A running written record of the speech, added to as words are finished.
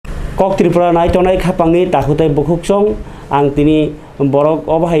kok Tripura nai tonai khapangi tahutai bukhukchong ang tini borok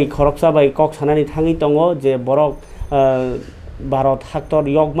obai khoroksa bai kok sanani thangi tongo je borok Bharat haktor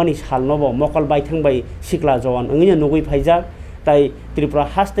yogmani salnobo mokol bai thangbai sikla jawan angini nugui phaijak tai Tripura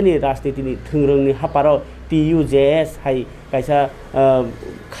hasteni rajnitini thungrungni haparo TUJS hai kaisa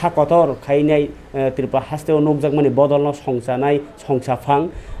khakotor khainai Tripura hasteo nukjakmani bodolno songsanai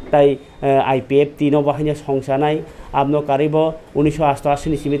songsafang tai IPF tino bahanya songsanai abno karibo 1988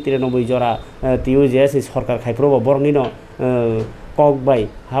 ni simi 93 jora TUJS ni sarkar khaiprobo bornino kok bai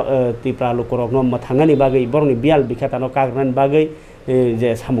Tripura lukorokno mathangani bagai borni bial bikhatano kagran bagai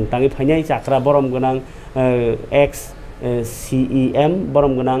je samung tangi phainai chakra borom gonang ex CEM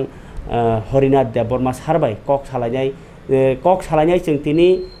borom gonang Harinath Debbarma sarbai kok salainyai जों तिनी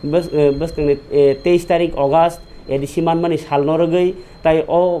बसकंनि 23 तारिख अगस्त ADC मानमानि सालनरगै ताई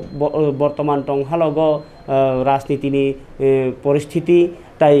ओ बर्तमान टंहालगो राजनीतिनि परिस्थिति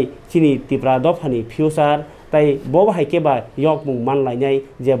ताई चिनि Tripura दफानि future ताई बबाहाय केबा यगमुं मानलायनाय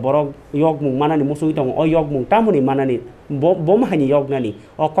जे बरक यगमुं मानानि मुसुगि दं ओ यगमुं तामुनि मानानि बमहायनि यगनानि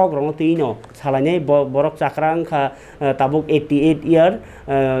ओ कग्रंनो तिनो सालायनाय बरक चाक्रांखा ताबुक 88 इयार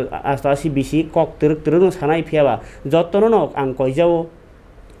आस्तासि बिसि कक तिरक सानाय फियाबा जत्तनो आं कयजाव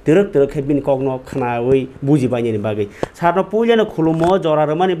तिरक खेबबिन कगनो खनावै बुजिबायनि बागै सारनो पुइलानो खुलुमो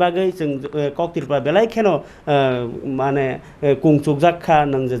जरारमानि बागै जों कक Tripura बेलाय खेनो माने कुंचुक जाखा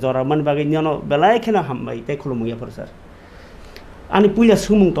नों जे जरारमानि बागै निनो बेलाय खेनो हामबाय ते खुलुमगियाफोर सार आनि पुइला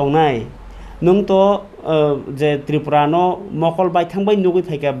सुमुं तंनाय नों तो जे Tripura नो मकल बाय थांबाय नुगै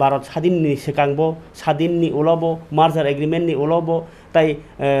फायका भारत स्वाधीननि सिगांबो स्वाधीननि उलाबो मार्जार एग्रीमेंटनि उलाबो ताई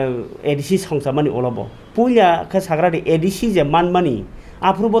एडिसि संसामानि उलाबो पुइला खा साग्रादि एडिसि जे मानमानि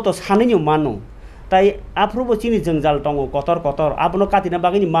आफ्रुबो तो सानैनि मानो ताई आफ्रुबो चिनि जंजाल दङ कतर आपनो काटिना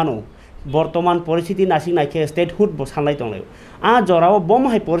बागैनि मानो बर्तमान परिस्थिति नासिक नायखे स्टेटहुड बो सानलाय दंलाय आ जराव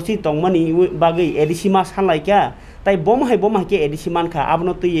बमहाय परिस्थिति दंमानि बागै एडिसि मा सानलायका ताई बमहाय के एडिसि मानखा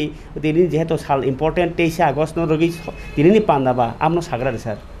आपनो तै दिनि जेहेतु साल इम्पोर्टेन्ट 23 आगस्ट नो रगै दिनि पान्दाबा आपनो साग्रा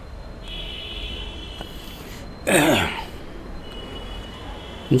सर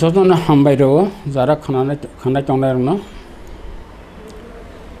जतन हामबायरो जारा खानाय दंनायनो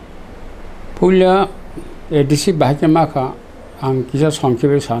पुलिया एडिसि बाहायके माखा आं किसा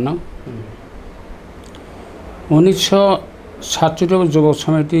संखेबै सानो 1947 যুব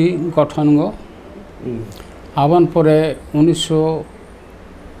সমিতি গঠন आबान परे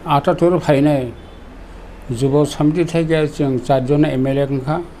 1978 फायनाय যুব समिति थाइगे जों 4 जन MLA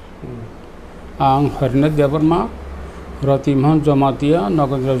खा आं हरिनाथ देबरमा रतिमोहन जमातिया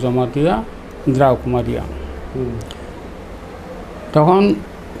नगेन्द्र जमातिया द्राव कुमारिया तखन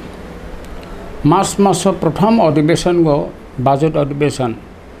मास प्रथम अधिवेशन गो बाजेट अधिवेशन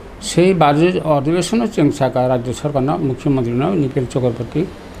से बाजेट अधिवेशन जों साका राज्य सरकार मुख्यमंत्री निखिल चक्रवर्ती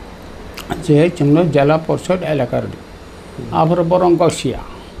जे जोंनो जिला परिषद एलाकार आबर बरं गसिया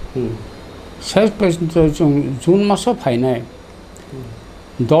शेष पर्यन्त जों जून मास फायनाय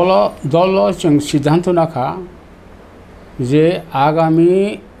दल जों सिद्धांत नाखा जे आगामी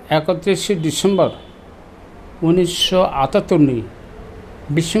 31 डिसेम्बर 1978 नि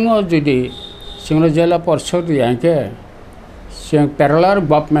बिसिङाव जुदि जोंनो जिला परिषद यांके जों पेरालार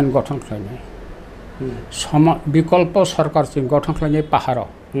गभर्नमेंट गठन खालामनाय विकल्प सरकार जों गठन खालामनाय पाहार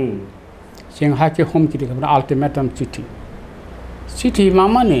जों हाके हमखिति खालामनाय आल्टिमेटाम चिठी मा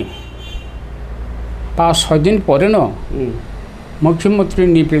माने 5-6 दिन परे न मुख्यमंत्री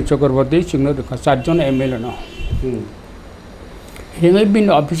निखिल चक्रवर्ती जोंनो 4 जन MLA न हेङै बिन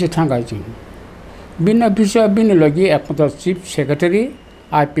अफिस थांगाय जों बिन अफिस बिन लगी एकमात्र चीफ सेक्रेटारी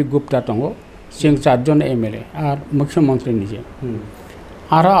IP गुप्ता दङ जों 4 जन MLA और मुख्यमंत्री निजे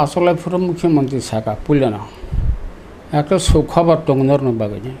और आसलाय फुर मुख्यमंत्री साका पुलियाना एक सुखबर दंनर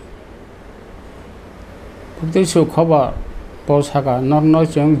बागै बे सुखबर साका नरन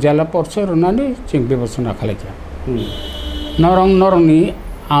जों जिला परिषद होनानै जों बेबस्था खालामया नरंनि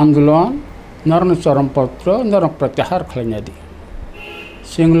आंदोलन नरन चरमपत्र नरं प्रत्याहार खालामनाय दि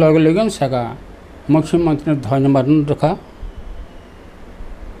जों लगे साका मुख्यमंत्री धन्यवाद रखा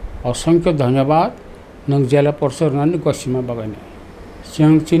असंख्य धन्यवाद नों जिला परिषद होनानै गसिमा बागायनाय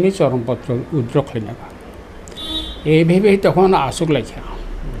जों चिनि चरमपत्र उद्र खालामनाय एभेबे तखन आसुक लायखा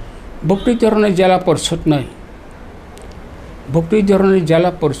भक्ति धरनाय जिला परिषद नै भक्ति धरनाय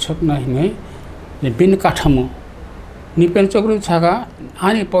जिला परिषद नै बिन काठामो निपेन चक्र सागा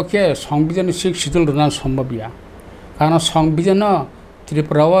आनि पक्षे संविधान 6 शिथिल रना सम्भवया कारण संविधान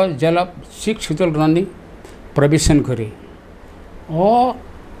त्रिपुरा जिला 6 शिथिल रनानि प्रवेशन करे ओ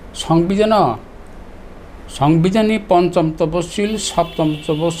संविधानी पंचम तपशील सप्तम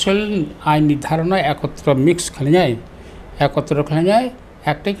तपशील आईन निर्धारण एकत्र मिक्स खालामनाय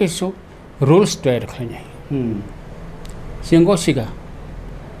একটা কিছু রুলস তৈরি করে নেয় সিংহ শিখা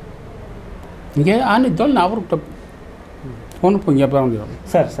이게 안에 덜 나버럭 ফোন পুঙ্গিয়া পারং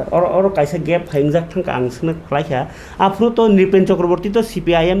স্যার স্যার ওর কাইসা গ্যাপ হাইংজাক থাকা আংসনে খলাইখা আপনি তো নৃপেন চক্রবর্তী তো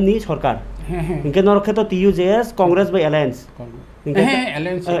সিপিআইএম নি সরকার ইনকে নরখে তো টিইউজেএস কংগ্রেস বাই অ্যালায়েন্স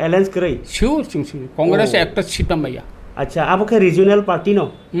অ্যালায়েন্স করে শিওর কংগ্রেস একটা সিট মাইয়া আচ্ছা আবকে regional party no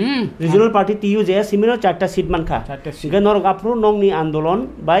regional party টিইউজেএস Cimino 4টা সিট মানখা ইনকে নরক আপনি নংনি আন্দোলন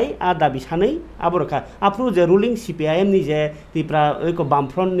বাই আ দাবি সাनै আবরখা আপনি যে রুলিং সিপিআইএম নি যে ত্রিপুরা ওইকো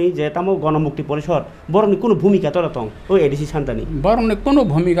বামফ্রন্ট নি যে তামো গণমুক্তি পরিষদ বরং কোনো ভূমিকা তো রতং ওই এডিসি শান্তানি বরং কোনো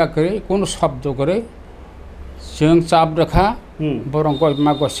ভূমিকা করে কোনো শব্দ করে जों চাপ রাখা বরং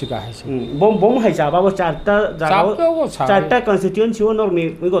গলমা গসিকা হাইছে বম হাইছা বাবো 4টা কনস্টিটিউয়েন্সি নরনি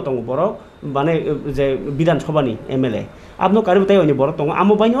ওইগো তং বড় মানে যে বিধানসভানি এমএলএ আপনি কারিবতাই হইনি বড় তং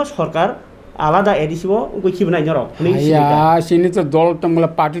আমো বাইনো সরকার আলাদা এডিসিও কইখিব নাই নরক সিনি তো দল টংলা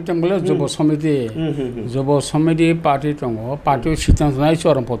পার্টি টংলা যুব সমিতি পার্টি টং পার্টি সিদ্ধান্ত নাই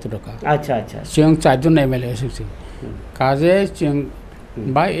চরমপত্র রাখা আচ্ছা আচ্ছা जों 4জন এমএলএ এসেছে কাজে जों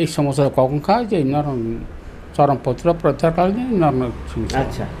বা এই সমস্যা কখন খায় যে নরম চরমপত্র প্রত্যাহার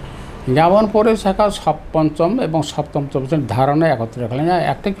আচ্ছা যাওয়ার পরে শাখা পঞ্চম এবং সপ্তম চব্বিশের ধারণা একত্রে খেলেন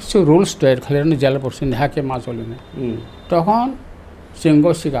একটা কিছু রুলস তৈরি খেলেন জেলা পড়ছেন হাকে মা চলে না তখন সিংহ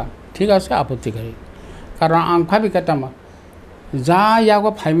শিখা ঠিক আছে আপত্তিকারী কারণ আংফা বিকাতামা যা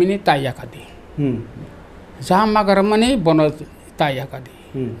ইয়াগো ফাইমিনি তাই একা দি যা মাগার মানে বন তাই একা দি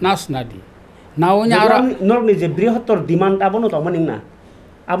নাচ না দি না নরনি যে বৃহত্তর ডিমান্ড আবনো তো মানে না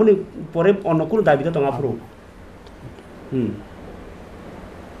আপনি পরে অন্য কোনো দাবিতে তো আপরো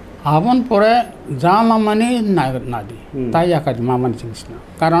আবন পরে যা মামানি না দি তাই একাদি মামানি জিনিস না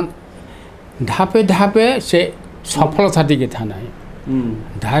কারণ ধাপে ধাপে সে সফলতা দিকে থানায়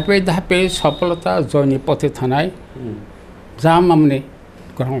ধাপে ধাপে সফলতা জয়নি পথে থানায় যা মামনি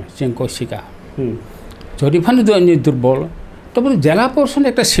গ্রহণ সিংহ শিকা যদি ফানি জয়নি দুর্বল তবে জেলা পরিষদ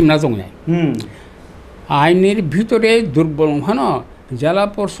একটা সীমা দং নাই আইনের ভিতরে দুর্বল হানো জেলা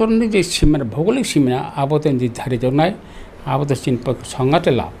পরিষদের যে সীমা ভৌগোলিক সীমা আবতে নির্ধারিত নাই আবতে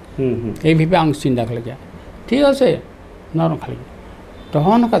সংঘাতে লাভ এইভাবে আং চিন্তা খালি ঠিক আছে নরম খালি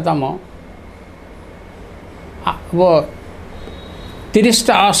তখন কাতাম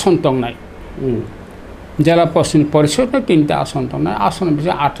 30টা আসন তং নাই জেলা পরিষদ 3টা আসন তং নাই আসন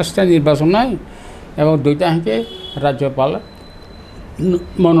বিষয়ে 28টা নির্বাচন নাই এবং 2টা হাঁকে রাজ্যপাল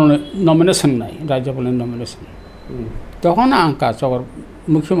নমিনেশন নাই রাজ্যপালের নমিনেশন তখন আঙ্কা চকর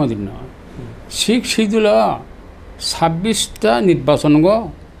মুখ্যমন্ত্রী নয় শিখ শিদুল 26টা নির্বাচন গো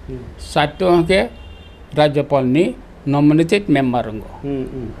 4টা হাঁকে রাজ্যপাল নি নমিনেটেড মেম্বার গো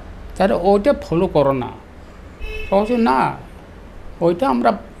তাহলে ওইটা ফলো করো না বলছে না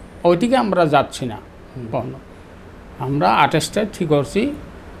ওইটিকে আমরা যাচ্ছি না আমরা 28টা ঠিক করছি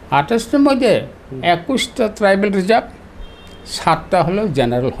 28টার মধ্যে 21টা ট্রাইবেল রিজার্ভ 7টা হলো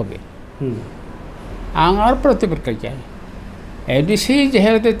জেনারেল হবে আঙার প্রতিপক্ষে যায় এডিসি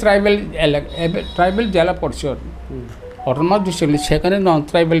যেহেতু ট্রাইবেল জেলা পরিষদ অটোনমাস ডিস্ট্রিক্ট সেখানে নন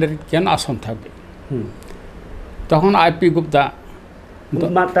ট্রাইবেলের কেন আসন থাকবে তখন আইপি গুপ্তা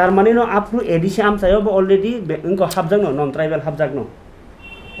তার মানে আপনি এডিসি আম চাইও অলরেডি হাবজাক নন ট্রাইবেল হাবজাক ন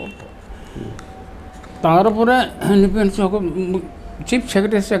তারপরে চিফ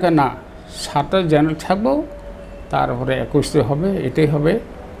সেক্রেটারি থেকে না 7টা জেনারেল থাকবো তারপরে 21টা হবে এটাই হবে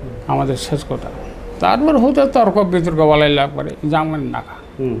আমাদের শেষ কথা তারপর হয়তো তর্ক বিতর্ক বলাই লাগবে জামান নাকা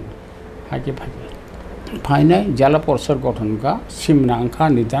হাঁকি ফাঁকি ফাইনাল জেলা পরিষদ গঠন কা সীমা আঙ্কা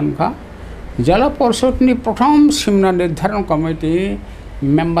নির্ধারণ কা জেলা পরিষদনি প্রথম সীমা নির্ধারণ কমিটি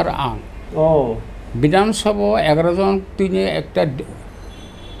মেম্বার আং বিধানসভা 11 জন তিনি একটা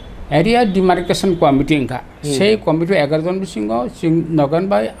এরিয়া ডিমার্কেশন কমিটি আঙ্কা সেই committee 11 John Singh Nagen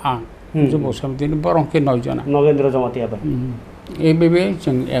by আং যুব সমিতি বরংকে 9 জন নগেন্দ্র জমাতি এইভাবে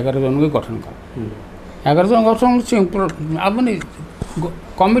 11 জনকে গঠন করা 11 জন গঠন আপনি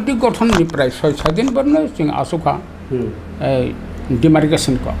কমিটি গঠন প্রায় 6-7 দিন পর আসুকা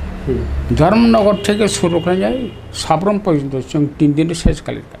ডিমার্কেশন ক ধর্মনগর থেকে শুরু করে যায় সাবরম পর্যন্ত 3 দিনে শেষ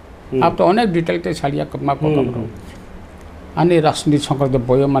কালী আপ তো অনেক ডিটেলতে ছাড়িয়া মা কথা আনি রাজনীতি সংক্রান্ত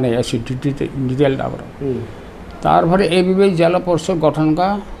বই মানে এসে ডিটেল আবার তারপরে এইভাবে জেলা পরিষদ গঠন কা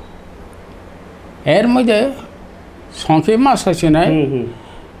এর মধ্যে সংক্ষেপ মাস আছে নাই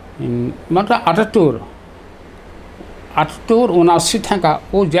মাত্র 78-79 থাকা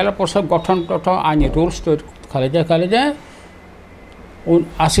ও জেলা পরিষদ গঠন আইনি রুলস তৈরি খালে যায়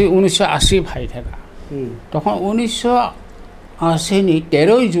 1980 ভাই থাকা তখন 1980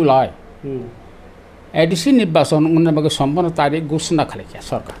 13 জুলাই এডিসি নির্বাচন সম্পন্ন তারিখ ঘোষণা খালি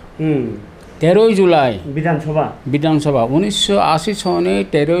সরকার 13 জুলাই বিধানসভা 1980 সনে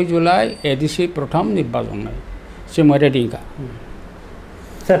 13 জুলাই এডিসি প্রথম নির্বাচন নাই সিমরে ডিঙ্কা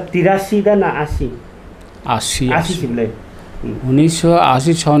স্যার 83 না 80 80 ছিললে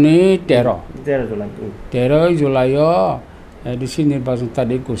 1980 সনে 13 জুলাই 13 জুলাই এডিসি নির্বাচন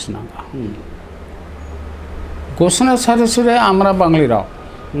তারিখ ঘোষণা ঘোষণার সাথে সাথে আমরা বাঙালিরাও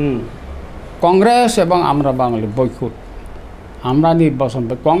কংগ্রেস এবং আমরা বাঙালি বৈকুট আমরা নির্বাচন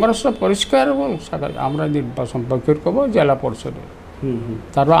কংগ্রেস পরিষ্কার বল আমরা নির্বাচন বৈকুট করব জেলা পরিষদে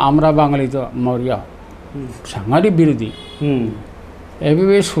তারপর আমরা বাঙালি তো মরিয়া সাংঘাতিক বিরোধী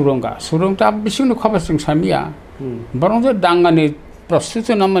এভাবে সুরঙ্গটা বেশি খবর সিং সামিয়া বরং যে ডাঙ্গানি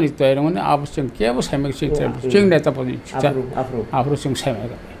প্রস্তুতি নামানি তো এর মানে আবশ্যক কে সামিক সিং নেতা পদি আফরো Singh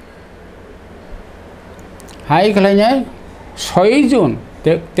সামিক high খেলাইনাই 6 June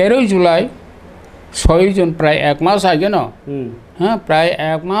 13 July 6 June প্রায় 1 মাস আগে ন হ্যাঁ প্রায়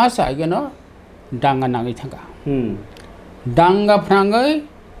 1 মাস আগে ন ডাঙ্গা নাঙি থাকা ডাঙ্গা ফ্রাঙ্গাই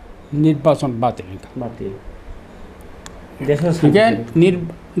নির্বাচন বাতিল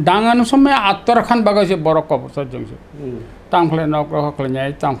ডাঙ্গানো সময় আত্মরক্ষণ বাগাইছে বড় কবর জংছে তামখালে নকরা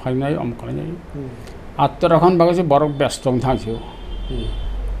খালাইনাই তামখালাইনাই অমখালাইনাই আত্মরক্ষণ বাগাইছে বড় ব্যস্ত থাকছে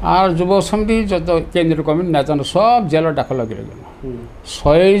আর যুব সমিতি যত কেন্দ্রীয় কমিটি নেতা সব জেলা ডাকা লাগে গেল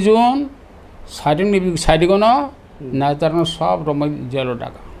 6 জুন সাইডিগণ নেতার সব রমই জেলা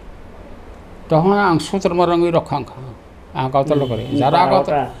ডাকা তখন আং সুতরমরঙ্গি রক্ষা আগতলা করে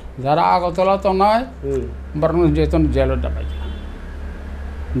যারা আগতলা তো নয় বরং যেতন জেলা ডাকাই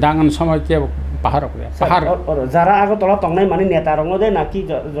ডাঙান সময় কে পাহাড় করে পাহাড় যারা আগতলা তংনাই মানে নেতা রঙ দেয় নাকি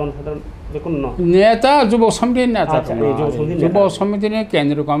জনসাধারণ নেতা যুব সমিতির নেতা যুব সমিতির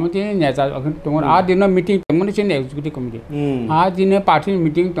কেন্দ্রীয় কমিটির নেতা তোমার আর দিন মিটিং তেমনি চিনি এক্সিকিউটিভ কমিটি আর দিনে পার্টির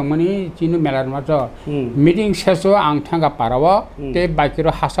মিটিং তেমনি চিনি মেলার মাত্র মিটিং শেষ আং থাকা পারাব তে বাইকের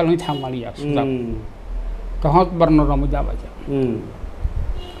হাসালনি থাকমালিয়া তখন বর্ণ রম যাবা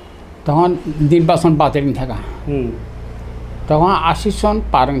তখন নির্বাচন বাতিল থাকা তখন 80 সন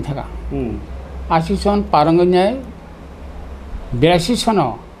পারং থাকা 80 সন পারং নেয় 82 সন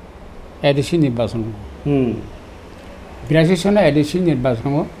এডিসি নির্বাচন 82 সনে এডিসি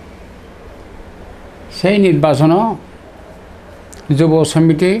নির্বাচন সেই নির্বাচন যুব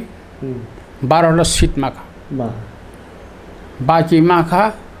সমিতি 12টা সিট মাখা বাকি মাখা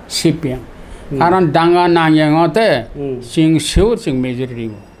সিপিএম কারণ ডাঙ্গা নাঙতে সিং শিউর সিং মেজরিটি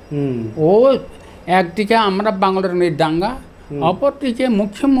ও একদিকে আমরা বাংলার ডাঙ্গা অপরদিকে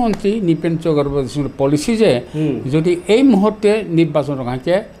মুখ্যমন্ত্রী নৃপেন চক্রবর্তীর পলিসি যে যদি এই মুহূর্তে নির্বাচন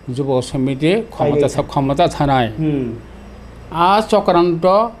রাখে যুব সমিতি ক্ষমতা থানায় আর চক্রান্ত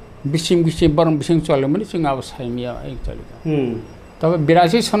বিশিং বরং বিশিং চলে মানে সিং সাইমিয়া চলে তবে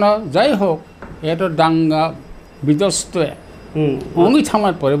 82 সন যাই হোক এটা ডাঙ্গা বিধ্বস্ত অঙ্গি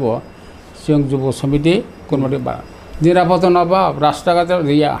থামার পরেব সিং যুব সমিতি কোনো নিরাপত্তা নবা রাস্তাঘাটে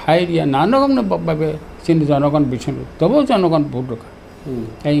হাই দিয়া নানা রকম ভাবে চিনি জনগণ বিছন্ন তবুও জনগণ ভোট রক্ষা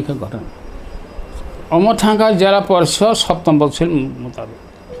এই ঘটনা অমরথাঙ্গা জেলা পরিষদ 7ম বছর মোতাবেক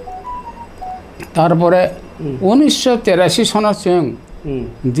তারপরে 1983 সনের সিং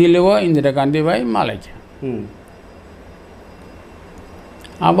দিলেও ইন্দিরা গান্ধী ভাই মালাইছে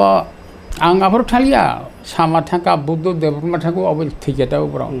আবার আং আবার ঠালিয়া সামা থাকা বুদ্ধ দেবর্মা ঠাকুর অবৈ ঠিকেটাও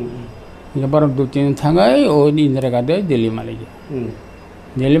বরং এবার 2-3 থাকাই ওই ইন্দিরা গান্ধী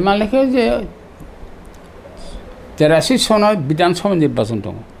দিল্লি মালিকে যে 83 সনের বিধানসভা নির্বাচন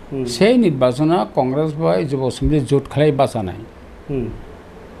দङ সেই নির্বাচনে কংগ্রেস বা যুব সমিতি জোট খেলাই বাঁচা নাই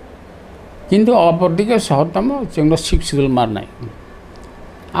কিন্তু অপরদিকে শহরতম जोंनो 6 শিডিউল মার নাই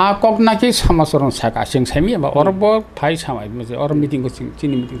আর কক নাকি সমাচরণ শাখা সিং সামি বা অরব ফাই সামাই মজে অর মিটিং को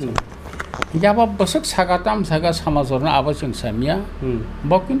চিনি মিটিং যাবা বসক সাগাতাম সাগা সমাচরণ আবো সিং সামিয়া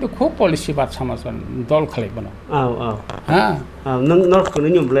ব কিন্তু খুব পলিসি বাত সমাচরণ দল খেলাই বনা হ্যাঁ নং নর্থ কোনি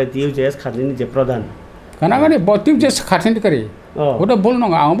নিয়মলাই টিউজেস খাদিনি যে প্রধান কানাগানি বতিউ যে খাতিন করে ওটা বল নং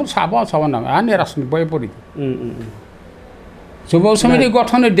আমবো সাবা নং আনে রাসনি বই পড়ি যুব সমিতি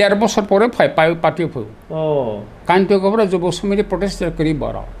গঠনে 1.5 বছর পরে পাই পার্টি ফু কান্তি গবরা যুব সমিতি প্রটেস্ট করি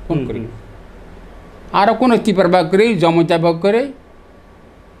বড় কোন করি আর কোন টিপারবা করি জমজাবা করে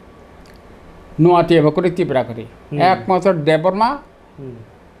নোয়াটি বা করে টিপরা করে একমাত্র দেববর্মা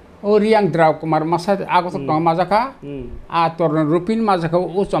ও রিয়াং দ্রাও কুমার মাসা আগতল টং মাজাকা আ তরন রুপিন মাজাকা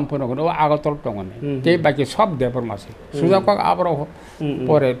ও সম্পূর্ণ করে ও আগতল টংনে তে বাকি সব দেববর্মা আছে সুজাক আবার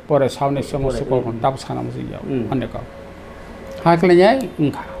পরে সামনে সমস্যা কোন তাপ সানা মুসি যাও অনেক হাকলে যায়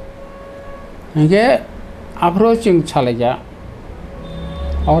ইনকা ইনকে অ্যাপ্রোচিং চলে যা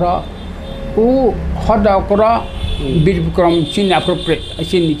और ও হদা করা বীরবিক্রম চিন অ্যাপ্রোপ্রিয়েট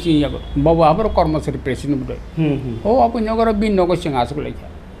বাবু আবার কর্মচারী প্রেসিডেন্ট ও আপনি নগর বিন নগর সিং আসলে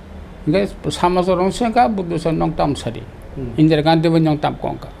Nggak sama seorang sengka butuh nong tam sari. Indra Gandhi pun nong tam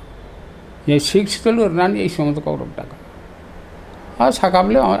kongka. Ya 6th itu nanti isu untuk kau rupta.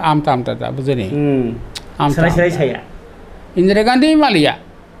 Sakable am tam tata bujani. Am tam. Saya. Indra Gandhi Malia.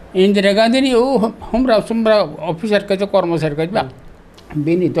 Indra Gandhi ni humra sumra officer kerja kormosar kerja.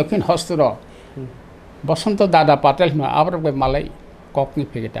 Bini dokin hostro. Basanto dada patel ma abra ke malai kokni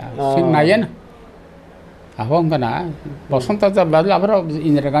pegeta. Sing nayan. Awang kana basanto da badla abra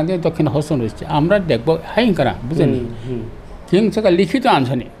Indra Gandhi dokin hostro nische. Amra dekbo hain kana bujani. King saka likhito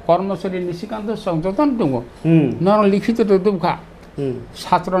ansani. Kormosari nisikanta sangjotan tungo. Nor likhito to dubka.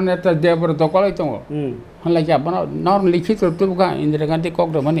 ছাত্র নেতা দেবর দকলাই তো হলে কি আপনার norm লিখিত তুবকা Indira Gandhi cock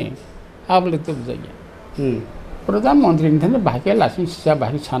মানে আবলে তুব যাই প্রধানমন্ত্রী নিতে বাকি লাসিং সিয়া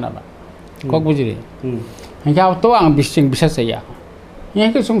বাকি ছানাবা কক বুঝিরে হ্যাঁ তো আং বিশিং বিশেষ যাইয়া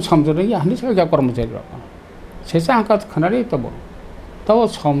ইয়াকে সং সমঝোতা হানি সরকার কর্মচারী শেষে আঁকা খানারে তব তব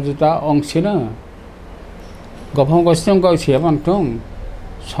সমঝোতা অংশে গভং গসং গাইছে বান্টং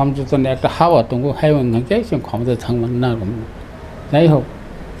সমঝোতানি একটা হাওয়া দङ হাইওয়ান নাকি जों ক্ষমতা থাকমান না যাই হোক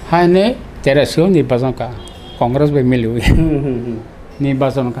হাইনে 1300 নির্বাচন কা কংগ্রেস বে মিলিও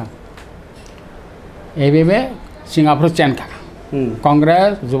নির্বাচন কা এইভাবে সিঙ্গাপুর চেন খা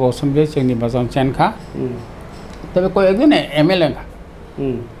কংগ্রেস যুব সংসদ जों নির্বাচন চেন খা তবে কয়েকজন এমএলএ খা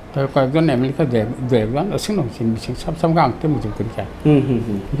তবে কয়েকজন এমএলএ কা দেবলান সিং নং সিং বিসিং সাবসাম কা আংতে মুজুক করি খা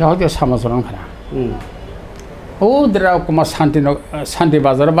যাও সামাজরণ খা ও দ্রাও কুমার শান্তি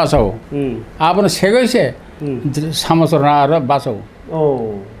বাজার বাসাও আপন সেগইছে সামাজরণ আর বাসাও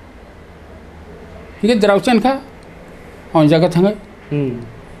이게 드라우첸카 언제가 당해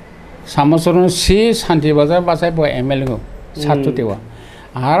사무소는 시 산티바자 바사에 뭐 ML고 사투대와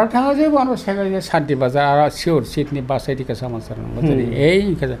알아 당하지 뭐로 세가 이제 산티바자 알아 시올 시트니 바사이디가 사무소는 뭐들이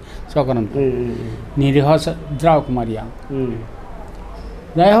에이 그래서 저거는 니리허서 드라우 말이야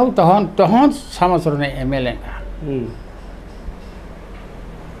나요 또한 사무소는 ML에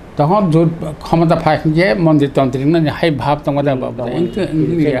তখন জোর ক্ষমতা ফাঁকে মন্দির তন্ত্রিক না হাই ভাব তোমাদের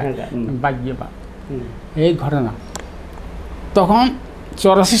বাগিয়ে বা এই ঘটনা তখন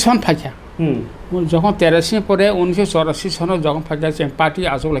 84 সন ফাঁকা যখন 83 পরে 1984 সনে যখন ফাঁকা পার্টি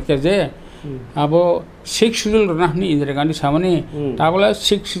আসল লেখে যে আবো শিখ শিডিউল রাখনি ইন্দিরা গান্ধী সামনে তাহলে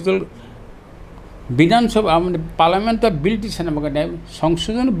শিখ শিডিউল বিধানসভা মানে পার্লামেন্ট বিলটি সানে বাগানে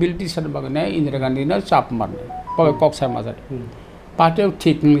সংশোধন বিলটি সানে বাগানে ইন্দিরা গান্ধী না চাপ মারনে কক্সার মাঝারে পার্টিও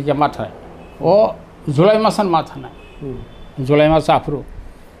ঠিক নিয়ে মাথায় ও জুলাই মাসের মাথা নাই জুলাই মাস আফরু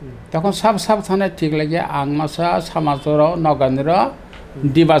তখন সব থানে ঠিক লাগে আং মাসা সামাজর নগেন্দ্র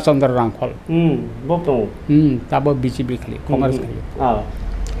দিবাচন্দ্র রাংফল তারপর বিজেপি খালি কংগ্রেস খালি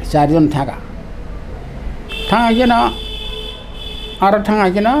চারজন থাকা না আর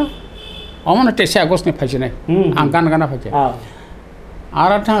না অমন 23 আগস্টনি ফাইছে নাই আং গান গানা ফাইছে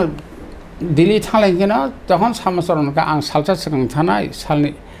আর দিল্লি थांलायगोन ना तखन सामसरनका आं सालसा सिगां थानाय सालनि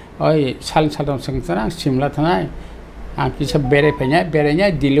सालथाम सिगां थानाय आं सिमला थानाय आं किसा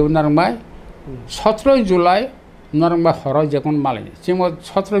बेरायनाय दिल्लीयाव नारंबाय 17 जुलाइ नारंबाय हराव जेखन मालाय जों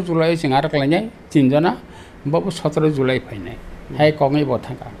 17 जुलाइ जों आरो खालायनाय तिनजना बाबु 17 जुलाइ फैनाय हाय कङै ब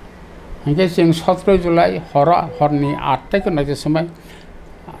थांगा हाय जों 17 जुलाइ हरनि 8 ता खोनाय समय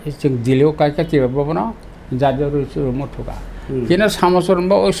जों दिल्लीयाव कायका तिबाबो ना जादियाव रुमथुगा किन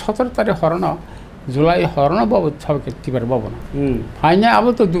सामसरनबा ओइ 17 तारिख हरन जुलाइ हरन बाबु सबके तिबार बाबु ना फाइने अब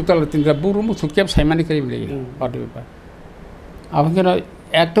तो दुतला तिनरा बुरु मुथु केब साइमानि करिबले पार्टी पेपर अब किन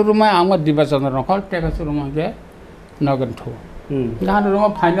एक रुमा आमा दिबाचन रखल टेकास रुमा के नगन थो गान रुमा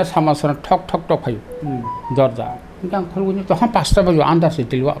फाइने सामसरन ठक फाइ दरजा गां खलगुनि तो हम 5टा बजे आन्दाज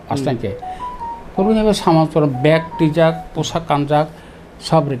सिटिलवा 5टा के खलगुनि सामसरन बैग टिजाक पोशाक कानजाक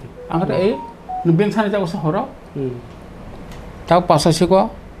सब रेडी आंगर ए बेंसानि जागोस हर তাও পাশাছিক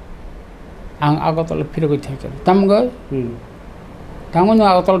आं আগতল ফিরগৈ থাকি তামগৈ তামনো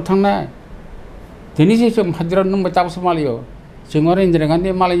আগতল थांनाय दिनै जों हाजिरा नंबाय ताबसो मालियो जों आरो इन्दिरा गान्धी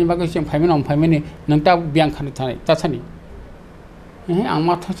मालायनि बागै जों फाइमेनि नों ता बियां खानो थानाय तासानि आं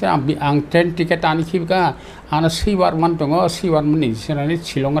माथासे आं ट्रेन टिकेट आनिखिबा आंना सैबार मान दङ सैबार मान निसनानै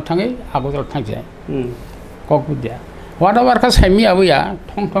शिलंआव थाङै আগতल थांसै ककबुदिया वाटाबारखा साइमि आबैया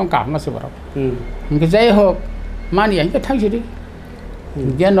थं गाहमासो बाराव इनके जाय होक मानिया इनके थांसै दे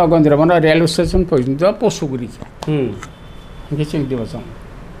गे नगेन्द्र बन रेलवे स्टेशन पर्यन्त पसुगुरि इनके जों दिबाजों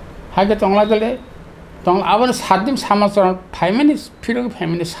हागे तंला गले तंला आबार 7 दिन सामाचरण फाइमेनि फिरग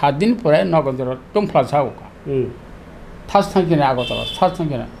फाइमेनि 7 दिन परे नगेन्द्र दंफ्ला जावका थास थांकिने আগতल थास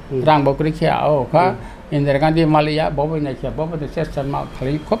थांकिने रां बकरि खे आवका इन्दिरा गान्धी मालिया बबो नाखिया बबो चेष्टा मा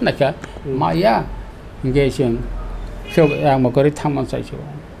खालि खब नाखिया माया इनके जों रां बकरि थांमान साइसो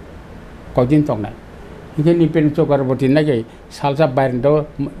कदिन तंनाय 이게 니펜 쪽으로 버티나게 살사 바인도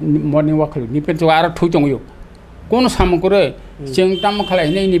모닝 워크를 니펜 쪽 알아 토종요 কোন সামগ্রে চেংটাম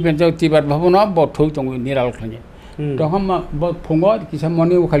খালাইনে নিপেন 쪽 তিবার ভাবনা বঠৌ দङ নিরাল খানে তখন ফঙ্গ কিসা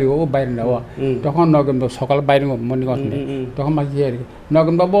মনি খালি ও বাইরে নাও তখন নগন সকাল বাইরে মনি গনে তখন মা কি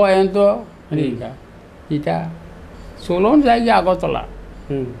নগন বাবু আয়ন তো নিকা ইটা সোলন জায়গা আগতলা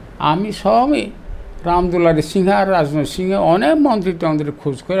আমি সবই রামদুলারি সিংহ আর রাজনাথ সিংহ অনেক মন্ত্রী টন্ত্রী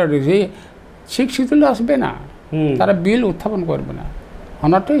খোঁজ করে রেখে শিক্ষিত আসবে না তারা বিল উত্থাপন করবে না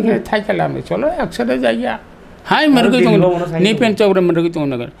আমরা তো এখানে থাইকালাম চলো একসাথে জায়গা হাই মরগি তো নিপেন চৌরে মরগি তো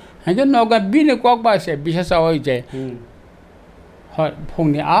নগর হ্যাঁ নগা বিনে কক বাসে বিশেষ হয়ে যায় হয়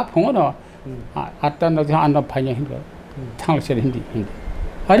ফোননি ফোন না আটটা নয় আন্না ফাইনে হিন্দু থাংসে হিন্দি হিন্দি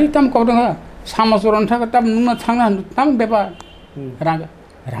আরে তাম কব দङ সামচরণ থাকা তাম নুনা থাংনা তাম ব্যাপার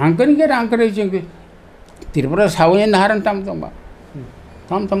রাঙ্করি जों ত্রিপুরা সাউনি নাহারান তাম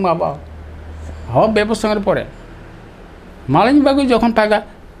তাম বাবা হাওয়া ব্যবস্থা করে পড়ে মালানি বাগু যখন টাকা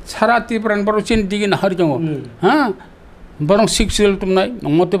সারা ত্রিপুরান বড় চিন দিকে নাহার दङ হ্যাঁ বরং সিক্সুয়াল তুম নাই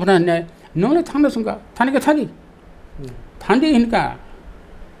মধ্যপ্রদেশ নাই নলে থানা সঙ্গা থানিকে থানি হিনকা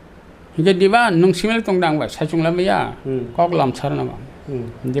হিগে দিবা নং সিমেল তং দাংবা সাইচুংলামিয়া কক লামছার নামা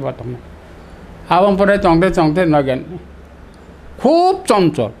দিবা তং আবম পরে চংতে নগেন খুব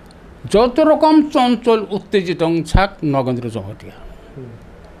চঞ্চল যত রকম চঞ্চল উত্তেজিত ছাক নগেন্দ্র জগতিয়া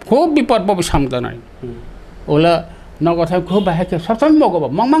খুব বিপদ পাবো সামতা নাই ওলা নগথায় খুব বাহাকে সবসময় মগব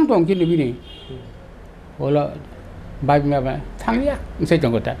মংমাং দं কিন্তু বিনি ওলা বাইক মাবা থাংলিয়া সেই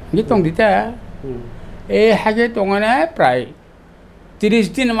দংগতা নি দं দিতা এই হাগে দङনে প্রায়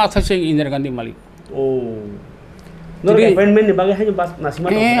 30 দিন মাথাসে ইন্দিরা গান্ধী মালিক ও নরে অ্যাপয়েন্টমেন্ট বাগে হাজে বাস নাসিমা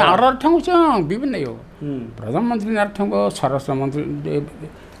আর থাংচং বিভিন্নयो প্রধানমন্ত্রী নার থাঙ্গ স্বরাষ্ট্রমন্ত্রী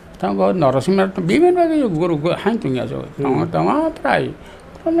থাঙ্গ নরসিংহ বিভিন্ন বাগে গুরু হাই তুঙ্গা জ তামা প্রায়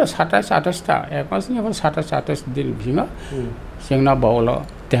 27-28টা এক মাসনি 27-28 দিন ভিঙা जोंना बावला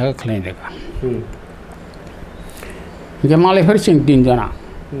देहा खालायनायगा जे मालायफोर जों 3 जना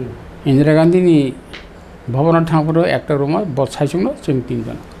इन्दिरा गान्धीनि भवनाव थांबो একটা রুমে বসাইছং जों 3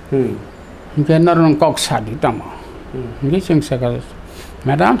 जना इनके नरन कक साखा तामा इनके जों साखा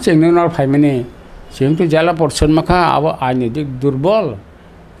मैडम जोंनो नर फाइमाने जों तो जिल्ला परिषद माखा अब आइनि दिक दुर्बल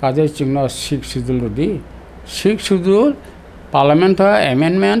काजे जोंनो 6 शिड्यूल पार्लियामेंट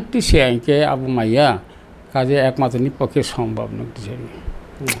अमेंडमेंट से के अब माया काजे एकमात्र नि पक्षे सम्भव नक्ति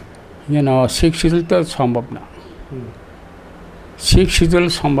ये न 6 शिड्यूल तो सम्भव ना 6 शिड्यूल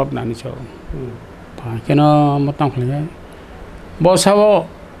सम्भव ना नि छ केन मतम खले बसावो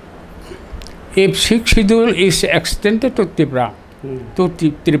if 6 schedule is extended to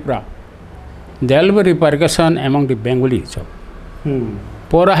Tripura there will be repercussion among the Bengalis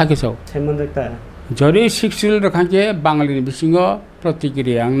pora hake so jori 6 schedule rakhanke Bangali bisingo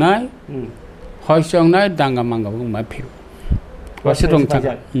प्रतिक्रिया आंनाय हयसंनाय दांगा मांगा मा फिर वसे दं था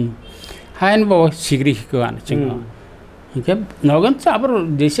हायन बो सिग्रि हिकवान जों इके नगन चाबर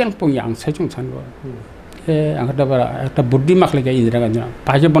देसें पंग आं साइचुं सानबो ए आंखा बारा एकटा बुद्धि माखले गे इन्दिरा गान्धी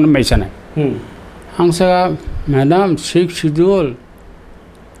पाजे बन मैसानाय आंसा मैडम 6 शिड्यूल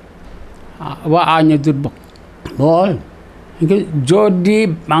वा आने दुर्बल इके जदि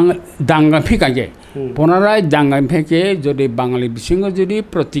दांगा फिकागे पुनराय दांगा फेंके जदि बांगाली बिसिंग जदि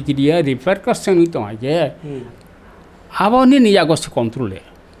प्रतिक्रिया रिपारकासन दंगे आबनि नियागस कंट्रोल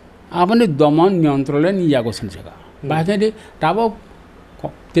आबनि दमन नियंत्रण नियागसन जगह बाहेदि ताबो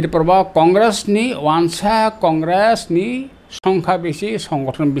त्रिपुरा कांग्रेसनि वानसा कांग्रेसनि संख्या बेसि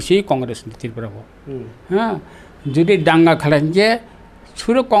संगठन बेसि कांग्रेसनि त्रिपुराखौ हां जदि दांगा खालायजे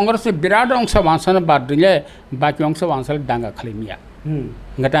सुरो कांग्रेस बिराद अंश वानसानो बाद दिले बाकी अंश वानसा दांगा खालायमिया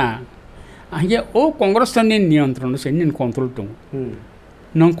गटा आगे ओ कांग्रेस नि नियंत्रण से निन कंट्रोल दं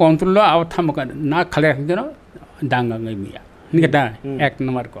नों कंट्रोल आव थामका ना खालायखिनो दांगा गैमिया निगटा एक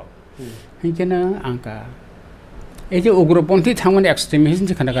नंबर को हिकेना आंका ए जे उग्रपन्थी थांमोन एक्सट्रीमिस्ट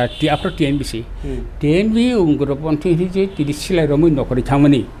से खानागा टी आफ्टर टीएनबी उग्रपन्थी जे तिरि सिलाय रमै नखरि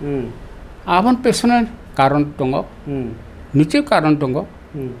थांमोनि आबन पर्सनल कारण दङ निचे कारण दङ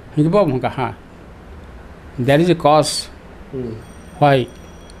हिबो भंगा हा there is a cause why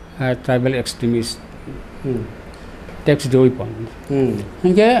tribal extremists takes the weapon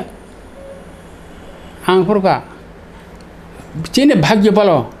Hinge आंफोरका चिने भाग्य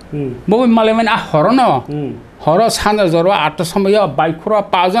पालो बबे मालेमन आ हरन हर सानजा जरो 8 समय बाइखुरा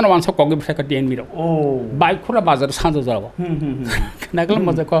 5 जन वानस कगे फिसा टेन मिरो बाइखुरा बाजार सानजा जरो नागल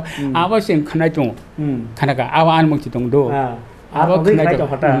मजको आबो सिं खनाय दं खनाका आबो आनमक्ति दं दो आबो खनाय दं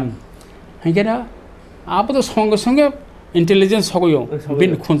हटा हिंगे ना आबो तो संगे संगे इंटेलिजेंस होयो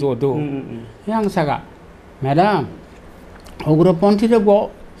बिन खुंजो दो yang saga madam उग्रपन्थी रे गो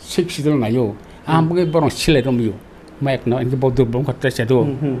 6 शिड्यूल नायो 아무게 보러 실례로미요 마이크너 이게 모두 본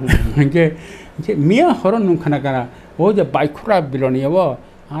것들에도 이게 미야 허런 눈카나가나 어제 바이크라 빌로니요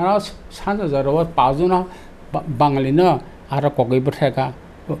하나 산자저로 빠주나 방알리나 알아 거기 버태가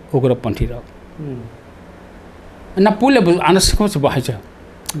오그라 번티로 나 풀레 안 스코스 봐죠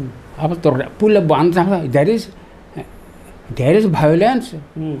아버터 풀레 안 잡아 there is violence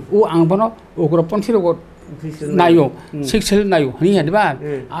오 앙번어 오그라 번티로 나요 식실 나요 아니 아니바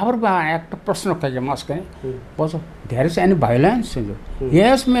아버바 একটা প্রশ্ন কাজে মাসকে বলছো there is any violence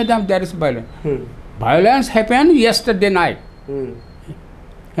yes madam there is violence violence happened yesterday night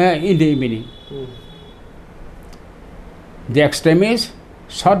in the evening the extremists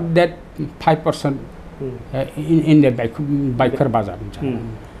shot that 5% in the biker bazaar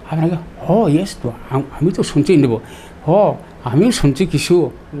আপনাকে yes তো আমি তো শুনছি নেব আমিও শুনছি কিছু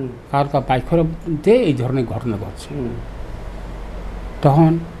কার বাইকরে এই ধরনের ঘটনা ঘটছে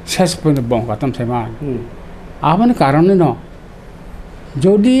তখন শেষ পর্যন্ত বঙ্গাতাম সেমান আবার কারণে ন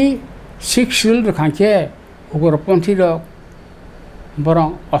যদি শিখ শিল খাঁকে উগ্রপন্থীর বরং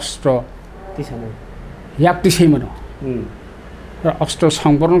অস্ত্র ইয়াকটিসেমন অস্ত্র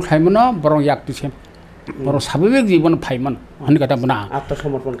সংবরণ খাইমন বরং ইয়াকটিসে বরং স্বাভাবিক জীবন ফাইমন হন কথা বনা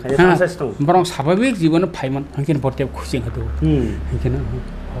আত্মসমর্পণ খাই বরং স্বাভাবিক জীবন ফাইমন হনকেন বর্তে খুশি হতো হনকেন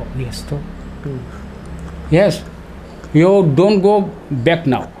yes তো yes you don't go back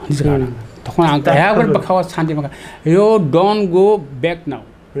now তখন একবার বাখাওয়া শান্তি বাখা you don't go back now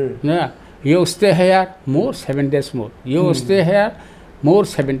না you stay here more 7 days more you stay here more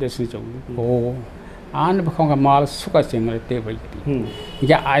 7 days O an bakhonga mal suka single table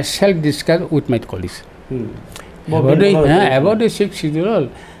yeah I shall discuss with my colleagues about the 6th schedule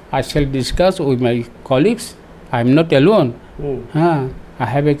I shall discuss with my colleagues I am not alone I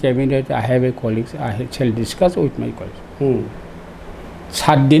have a cabinet I have a colleagues I shall discuss with my colleagues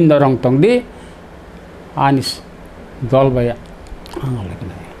 7 दिन Darang तंगदे Anne's दल बाया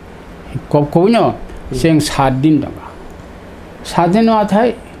कब कबनो सें 7 दिन दंगा 7 दिन आथाय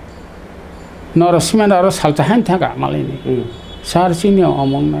नरसिंह आरो सालचाहान थागा मालायनि सारसिनि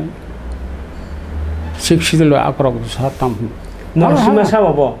अमंनाय 6th schedule आक्रक साताम Narasimha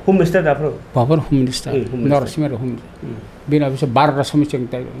साबाबो home minister दाफ्रो Babar home minister Narasimha home बिना बिस 12 समिति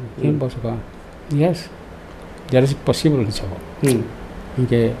चंगताय केम बसका yes there is possible हिसाब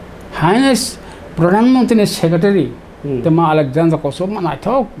इनके हाइनेस प्रधानमंत्री सेक्रेटरी तमा अलेक्जेंडर कोसो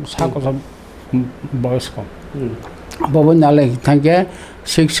मनाथो साकोसो बॉयस को बबन नाले थांके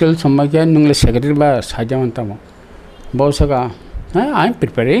 6th schedule समके नंगले सेक्रेटरी बा साजामंतमो बसका I am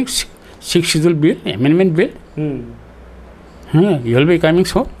preparing 6th schedule bill amendment bill you will be coming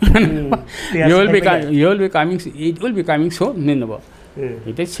soon you will be coming it will be coming soon নেনব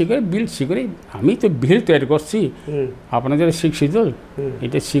এটা শীঘ্রই বিল শীঘ্রই আমি তো বিল তৈরি করছি আপনাদের 6th schedule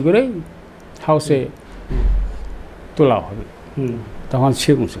এটা শীঘ্রই হাউসে তোলা হবে তখন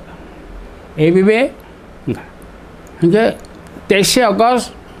শিখুন এইভাবে যে 23 আগস্ট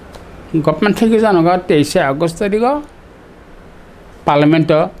গভর্নমেন্ট থেকে জানাগা 23 আগস্ট তারিখ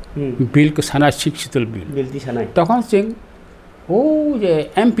पार्लियामेंट बिल को साना 6th schedule बिल तখন जों ओ जे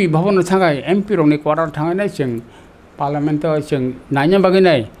एमपी भवन थांगाय एमपी रंनि क्वार्टार थांगाय जों पार्लियामेंट जों नायनो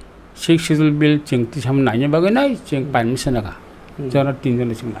बागैनाय 6th schedule बिल जों तिसाम नायनो बागैनाय जों परमिशन नागा जोंना 3 जन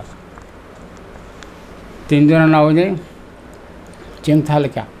जों नागा 3 जन नावजे जों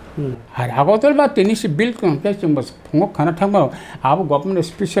थालका आरो आगोतल बा तिनिसि बिल कोनके जों बस फुङाव खाना थांबा आबो गभर्नमेंट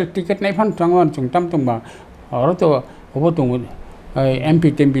स्पेशल टिकेट नायफान थांबा जों ताम थांबा आरो तो अबो दङ एमपी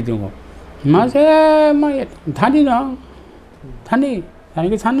टेमपी दङ माजे मा थानि न थानि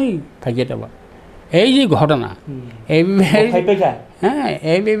थानिके थानि फाइगेटाबा এই যে ঘটনা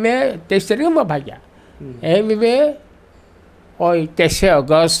এইভাবে 23 তারিখে বা ভাইয়া এইভাবে ওই 23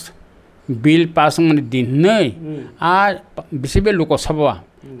 আগস্ট বিল পাস মানে দিন নাই আর বেশিবে লোকসভা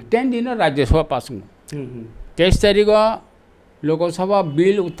 10 দিন রাজ্যসভা পাস 23 তারিখ লোকসভা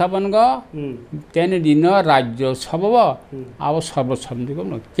বিল উত্থাপন গ 10 দিন রাজ্যসভা আব সর্বসম্মতি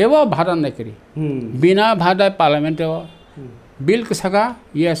কেবল ভাড়া নাই করি বিনা ভাড়ায় পার্লামেন্টে बिल के सका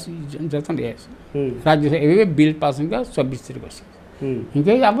यस जतन यस राज्य एबे बिल पासिंग का 24 तारिख से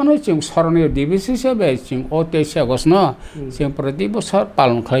इनके अपन चिंग स्मरणीय दिवस हिसाबै चिंग 23 अगस्त न चिंग प्रति बছর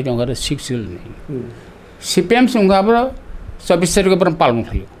पालन खाइ दंगा 6th schedule नहीं सीपीएम संगाब्र 24 तारिख पर पालन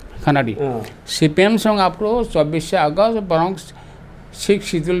खाइ खानाडी सीपीएम संगाब्र 24 अगस्त बरं 6th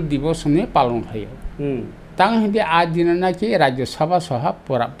schedule दिवस ने पालन खाइ तांग हिंदी आज दिन ना कि राज्यसभा सह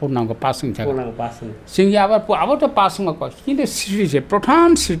पूर्णांग पासिंग था सिंह आबार तो पासिंग को किंतु सिटी से प्रथम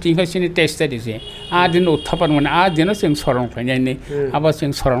सिटी है सिनी 23 तारिख से आज दिन उत्थापन मन आज दिन सिंह शरण खाइ नै आबार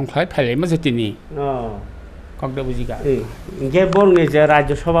सिंह शरण खाइ फाइले म जतिनि ককটা বুঝিকা গে বরংনি যে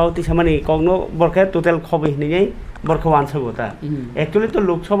রাজ্য সভাপতি সামানি কগনো বরখে টোটাল খবি হিনি বরখ আনসাগোতা एक्चुअली तो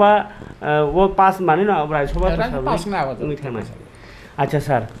लोकसभा वो पास माने ना राज्यसभा पास ना आवा अच्छा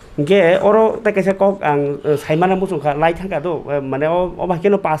सर गे ओरो ता कैसे कक आं साइमाना मुसुखा लाई थांगा दो माने ओ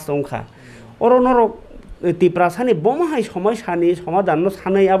बाकेनो पास दंखा ओरो नरो तिप्रा सानि बमाहाय समय सानि समाधान न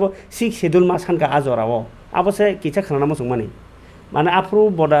सानै आबो 6 शेड्यूल मा सानका आजराव आबोसे किसा खाना मुसुं माने आफ्रु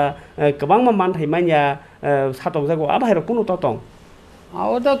बडा गोबां मान थाइमानिया सातक जागो आबाहेर कुनु ततं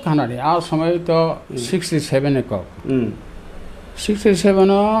आओ दा खानारे आ समय तो 67 एको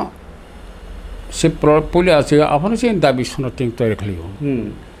 67 से पुलिस আছে আপন সে দাবি সনদ টিং তৈরি খালিও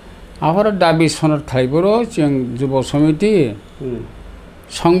আবার দাবি সনদ খাইবरो जों যুব সমিতি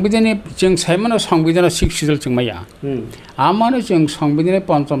সংবিধানে जों साइमानो संविधान 6 सिजल जों माया आमानो जों संविधान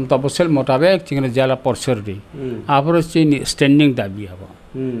पंचम तपसिल मोताबेक जों जिला परिषदनि आबर चिनि स्टैंडिंग दाबी हबो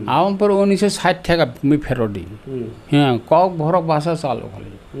आम पर 1960 टाका भूमि फेरodi হ্যাঁ কক ভরক ভাষা চালু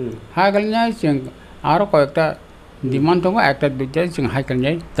খালি হাগলnya जों आरो কয়েকটা डिमांड दङ একটা দুইটা जों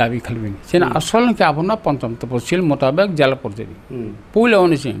हाइकलnya दाबी खालबिन जेन आसल के आपना पंचम तपसिल मोताबेक जिला परिषदनि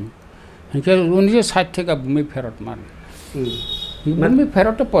पुलावनि जों के 1960 टाका भूमि फेरत मान भूमि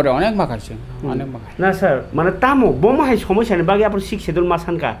फेरत परे अनेक माखासे अनेक माखासे ना सर माने तामो बमाहाय समस्यानि बागै आपन 6 शेड्यूल मा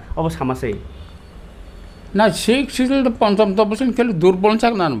सानका अब सामासै ना 6 শিডিউল পঞ্চম তপসিল খেলে দুর্বল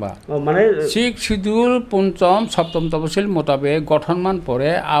চাক না বা মানে 6 শিডিউল পঞ্চম সপ্তম তপসিল মোতাবেক গঠনমান পরে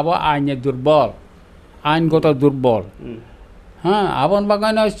আবার আইনে দুর্বল আইনগত দুর্বল হ্যাঁ আবন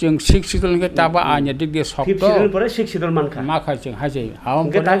বাগানে जों 6 শিডিউল কে তাবা আইনে দিক দিয়ে শক্ত 5 শিডিউল পরে 6 শিডিউল মান খা মাখা जों হাজে আবন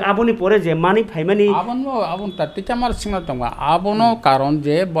কে তাক আবনি পরে যে মানি ফাইমানি আবন তাতিটা মার সিংনা দংবা আবনো কারণ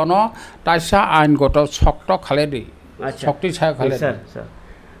যে বন তাইসা আইনগত শক্ত খালে দি শক্তি ছায়া খালে স্যার স্যার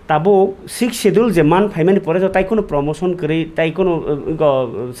ताबो 6 शेड्यूल जे मान फाइमानि परे ताइ कोनो प्रमोशन करै ताइ कोनो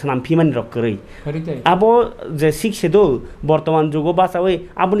सनामफिमानि रक करै आबो जे 6 शेड्यूल वर्तमान जुगो बासावै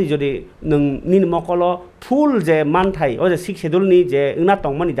आबुनि जदि नों निन मकल फुल जे मान थाइ ओ जे 6 शेड्यूल नि जे उना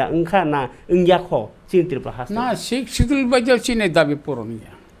तंगमानि दा ओंखा ना ओंयाख चिन्तिर प्रहास ना 6 शेड्यूल बायदि चिने दाबि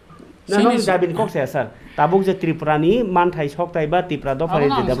पुरनिया ना दाबिन कक्से सर ताबुक जे त्रिपुरानि मान थाइ सकताइ बा त्रिपुरा दफारि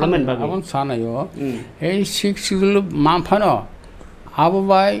डेभलपमेन्ट बागै आबन सानायो ए 6 शेड्यूल माफानो आबो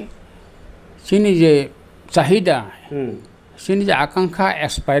बाय चिनि जे चाहिदा चिनि जे आकांक्षा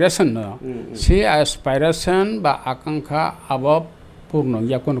एस्पायरेशन न से एस्पायरेशन बा आकांक्षा अब पूर्ण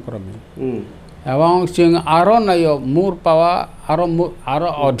याकन करबे এবং जों आरो नायो मूर पावा आरो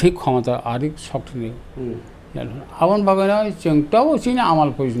अधिक क्षमता अधिक शक्ति आबन बागाना जों ताव चिनि आमाल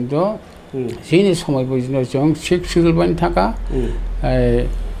पर्यन्त चिनि समय पर्यन्त जों 6 शिड्यूल बानि थाका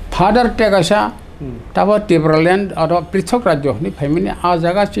फादार टेगासा ताबो टिब्रालैंड और पृथक राज्य फैमिली आ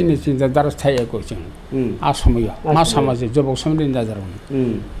जगह चिनि चिन्ता दारस थाइएको जों आ समय मा समाज जबक समिति नजाराव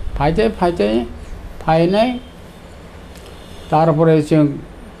फाइते फाइते फाइनाय तारपरे जों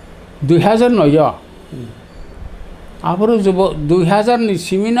 2009 आफोर जुब 2000 नि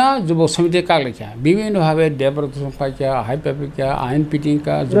सिमिना जुबक समिति कागलेखा विभिन्न भावे डेभलपमेंट पाइका हाई पेपिका आइन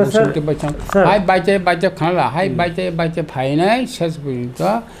पिटिंका जुबक समिति बाइचा हाई बाइचे खाला हाई बाइचे फाइनाय सेस पर्यन्त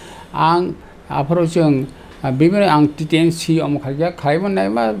आं आफोर जों विभिन्न आं टिटेनसि अमखालिया खाइमोन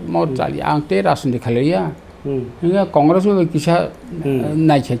नायमा मत जालि आं ते राजनीति खालिया इंगा कांग्रेस बे किसा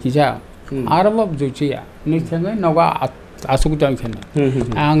नायखा किसा आरबब जुचिया निथेंगे नगा आसुगुतां खेन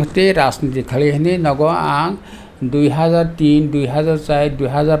आं ते राजनीति खालिहनि नगा आं 2003 2004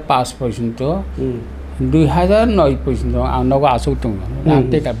 2005 पर्यन्त 2009 पर्यन्त आं नगा आसुगुतां आं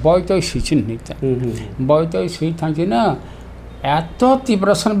ते का बयतो सिचिन निता बयतो सि थांसिना এত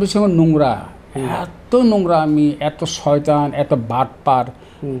তীব্রাসন বিষয় নোংরা এত নোংরামি এত শয়তান এত বাটপার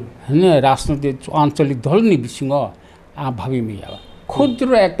হ্যাঁ রাজনৈতিক আঞ্চলিক দলনি বিসিংহ ভাবি মিয়া ক্ষুদ্র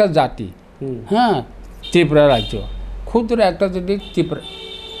একটা জাতি হ্যাঁ ত্রিপুরা রাজ্য ক্ষুদ্র একটা যদি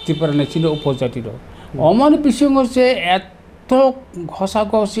ত্রিপুরা ছিল উপজাতির অমান বিসিংহ হচ্ছে এত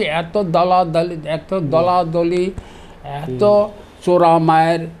ঘষাঘষি এত দলাদলি এত চোরা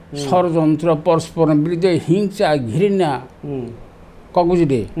মায়ের ষড়যন্ত্র পরস্পর বিরুদ্ধে হিংসা ঘৃণা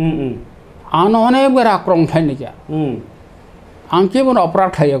কগুজে আন অনেকবার আক্রমণ খাই নাকি आं केवल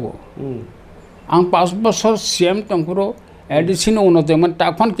अपराध खाइगो आं 5 बोसोर सीएम तंकुरो एडिशन उन्नतमन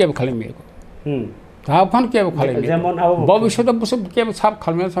ताफन केब खालिमेगो ताफन केब खालिमे जेमन भविष्यत बोसो केब साब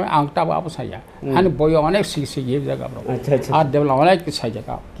खालमे समय आं ताबो आबो साया आनि बय अनेक सिसि गे जागा ब्रो आ डेभलप अनेक साइ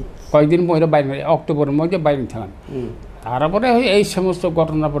जागा कयदिन मयरे बायने अक्टोबर मयरे बायने थांगन तारपरे এই সমস্ত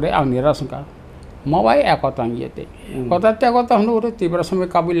ঘটনা পরে आं निराशंका मबाय एकता इयते एकता हनो तीव्र समय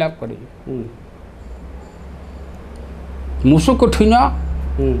काबू लाभ करे मुसु कठिन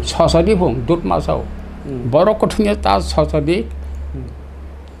ससदी भं दुत मासाव बर कठिन ता ससदी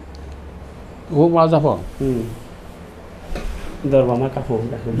오 맞아봐. Debbarma kafu.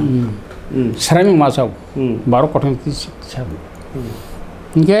 사람이 맞아고. 바로 거통 참.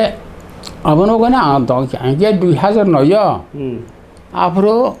 이게 아버노가나 이게 2000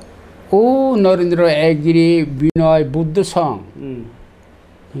 앞으로 오 너른들 애기리 비노이 부드성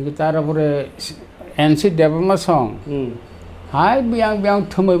이거 따라보래 NC Debbarma 성 하이 비앙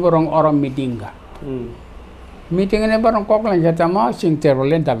틈을 보랑 어런 미팅가 미팅에 보랑 꼭랑 자타마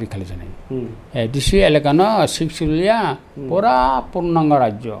싱테롤렌 다비 칼잖아요 디시 엘레가나 식실이야 보라 पूर्णांग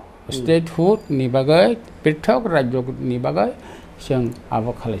राज्य स्टेटहुड निबागै पृथक राज्य निबागै जों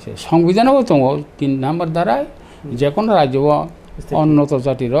आबो खालायसे संविधानाव दङ 3 नम्बर द्वारा जेकोनो राज्यआव उन्नत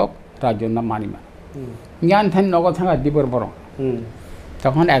जातिरक राज्य नाम मानिमा ज्ञान थान नगद थाङा दिबर बर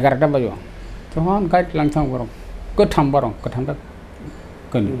तखन 11टा बाजो तखन गाइड लांथां बर गोथां बर गोथांटा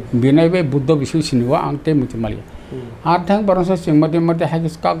कन बिनाय बे बुद्ध बिसु सिनिवा आंते मिथिमालिया आथां बरसो सिंमते मते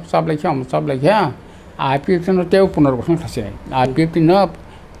हागिस का साबलायखा आइपिएफन तेव पुनर्गठन खासे आइपिएफ न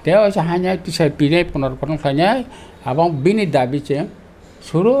तेव हान्या तिसा पिने पुनर्गठन खान्या आबं बिनि दाबिचे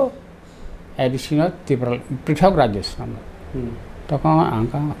सुरु एडिशनल त्रिपुरा पृथक राज्य साम तखन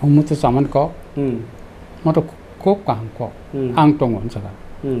आंका उमुत सामान को मत को काम को आं दङ जगा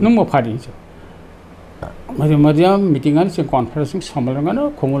नमो फारिसो मजे मिटिंगान से कॉन्फ्रेंस सम्मेलन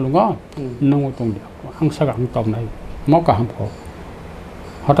खमलुंगा नंगो दङ आं सगा आं तबनाय म गाहाम को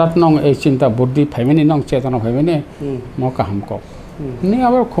हठात नंग ए चिंता बुद्धि फाइमेनि नंग चेतना फाइमेनि म गाहाम को नि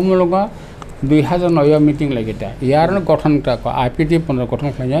आबार खमलुंगा 2009 मिटिं लागेता यारन गठनटा को आईपीटी पुनर्गठन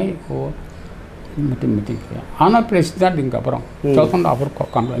खानाय ओ मिटिं आना प्रेसिडेंट दिंगा बरं तखन आबार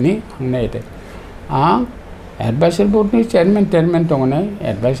कामनि हांनायते आं एडभाइसर बोर्डनि चेयरमैन दङने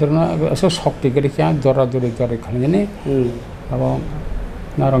एडभाइसरना एसे शक्ति गरिखा दरा खालामने अब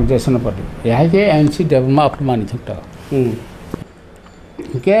नारंग जेसन पड़े यह के एनसी Debbarma अपमानित था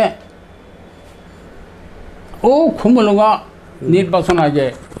के ओ खुमलुंगा निर्वाचन आगे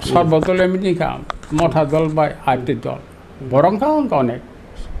सर्वदलीय मिटिं का मथा दल बा आईटी दल बरंखा गाने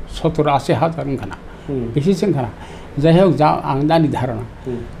 70-80,000 खाना बेसे जों खाना जाय होक जा आं दानि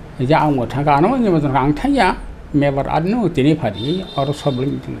धारणा जा आं मथा गानो निर्वाचन आं थाया मेबर आदनो तिनि फारि और सबले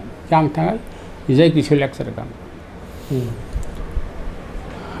मिटिं जां थाङा जाय किछु लेक्चर गाम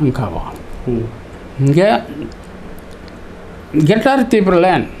अंखावा गे गेटार त्रिपुरा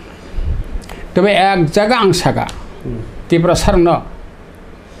लैंड तबे एक जगह आं सागा त्रिपुरा सरन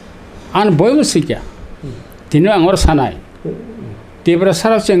आन बयबो सिक्या तिनो आं और सानाय त्रिपुरा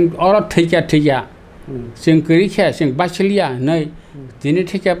सर जों और थैया जों गैरिखा जों बासिलिया नै दिनै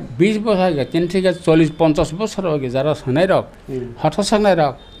थैया 20 बोसोर दिनै थैया 40-50 बोसोर जारा सानाय रक हथ सानाय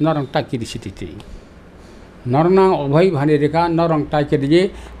रक नरं टाकिरि सिटिति नरनां अभय भाने रेखा नरं टाकिरि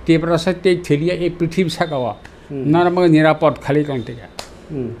त्रिपुरा सते थेलिया ए पृथ्वी सागावा नरम निरापद खाली कंटेगा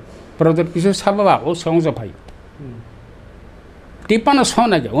प्रदर किछु साबा ओ संजफाय टिपाना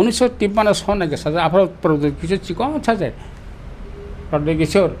सनागे 1953 सनागे साजा आफर प्रदर किछु चिको छाजे प्रदर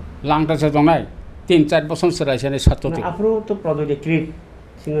किछु लांटा से दंनाय 3-4 बोसोर सरायसेने सातोति आफरो तो प्रदर क्रिट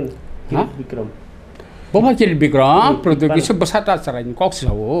सिंगन विक्रम बहा किल विक्रम प्रदर किछु बसाता सराय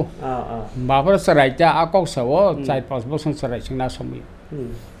कक्ससावो बाफर सरायता आ कक्ससावो 4-5 बोसोर सरायसिंना समय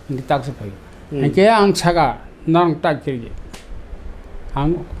नि ताकसे फै के आं सागा नरं टाकिरि आं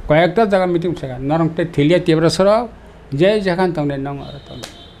कयेकटा जागा मिटिं सागा नरं थेलिया त्रिपुरा सर जय जगह तंने नंग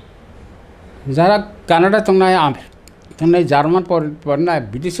जारा कानाडा तंनाय तंनाय जार्मान पढ़नाय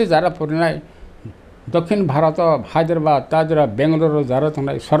विदेशी जारा पढ़नाय दक्षिण भारत हैदराबाद ताजरा बेंगलुरु जारा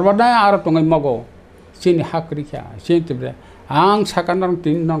तंनाय सर्वदाय आरो तंगाय मगो सिनि हाकरिखा सिनि त्रिपुरा आं साका नरं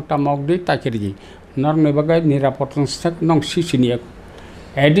तिन नंग तामगदि टाकिरि नरं नेबागै निरापद संस्था नंग सिसिनिया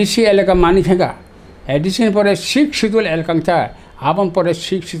एडिसी एलाका मानिखेगा एडिसी परे 6 शिड्यूल एलकांचा आबन परे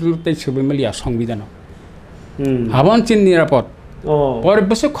 6 शिड्यूल ते सबमिलिया संविधान आबन चिन निरापद परे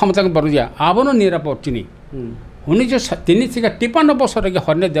बसे क्षमता बरुया आबन निरापद चिनि 1953 বছর আগে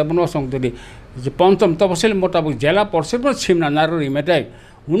হরনে Debbarma সংদলি যে পঞ্চম তপশিল মোতাবেক জেলা পরিষদ সিমনা নারী মেটাই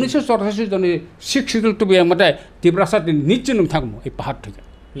 1984 জনে 6 শিডিউল টু বিয়া মেটাই त्रिपुरा साथि निचिन थागमो ए पाहाड़ থেকে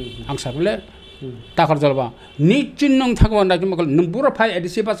आं साबले ताकर जलबा निचिन थागमो नाकि मकल नंबुर फाइ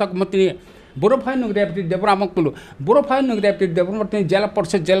एडिसी बासा मतिनि बरफाय नगरेपति Debbarma कुलु बरफाय नगरेपति Debbarma जिला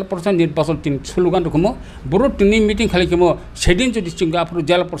परिषद निर्वाचन तीन स्लोगान रखमो बरो तिनि मिटिं खालिखमो सेदिन जदि सिंगा आफरो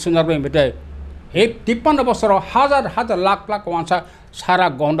जिला परिषद नारबाय मेटाय ए 53 बोसोर हजार लाख वांसा सारा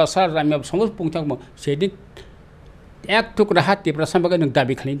गंडा सारा रामिया समज पुंथागमो सेदिन एक टुकरा हा त्रिपुरा सामबागै नों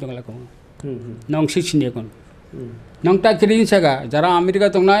दाबि खालिन दंलाखौ नों सिसिनेगोन नों टाकिरिन सागा जारा आमेरिका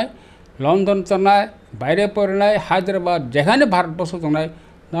दंनाय लंडन दंनाय बायरे पड़नाय हैदराबाद जेखाने भारतबर्ष दंनाय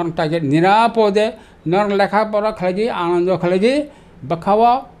नरं टाके निरापदे नरं लेखा पढ़ा खालायदि आनंद खालायदि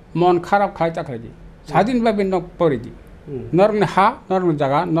बखावा মন খারাপ খাই তাকে দি স্বাধীনভাবে নক পড়ে দি নরম হা নরম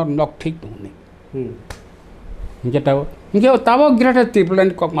জায়গা নরম নক ঠিক নয় যেটাও ইংকে তাও গ্রেটার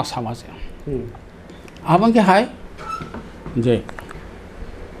ত্রিপুরাল্যান্ড কক মা সামাজে আবংকে হাই যে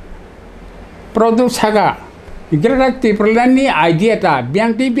প্রদু সাগা গ্রেটার ত্রিপুরাল্যান্ড নি আইডিয়াটা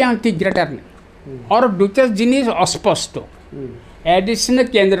বিয়াংটি গ্রেটার और দুটা জিনিস অস্পষ্ট এডিশনাল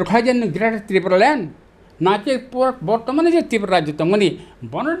কেন্দ্র খাই যে গ্রেটার ত্রিপুরাল্যান্ড নাকি বর্তমানে যে ত্রিপুরা রাজ্য তমনি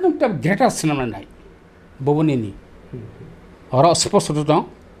বনটা গ্রেটার সিনেমা নাই ববনি নি और অস্পষ্ট তো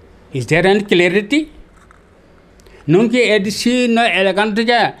is there any clarity नोंके ADC न एलेगान्ट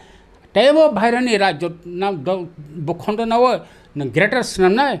जे टेबो भाइरानि राज्य ना भूखंड नाव न ग्रेटार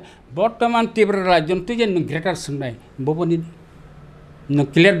सिनेमा নাই বর্তমান ত্রিপুরা রাজ্য যে গ্রেটার সিনেমা নাই ববনি न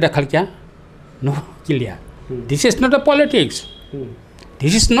क्लियर देखाल क्या No clear. This is not a politics.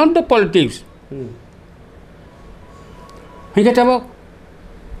 This is not the politics. Hinga tabo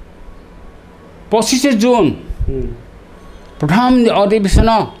 25 June. प्रथम अधिवेशन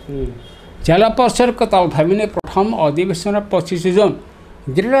जिला परिषद को तलभामिने प्रथम अधिवेशन 25 June.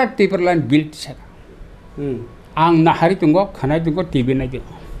 ग्रेटार त्रिपुराल्যান্ড बिल थिसारा. आं नाहारि तुंगो खानाय तुंगो टीवी नायदो.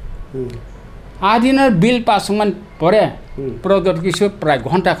 आदिनार बिल पासमान परे प्रदर किसु प्राय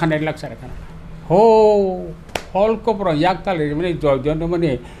घंटा खानाय लागसारा खाना. हो हल को पर याक ताले माने जय जय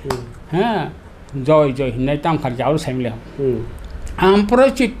माने हां जय जय हिनाय ताम खार जाउ साइमले आम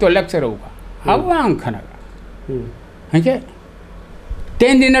प्रचित लेक्चर होगा अब आं खाना हके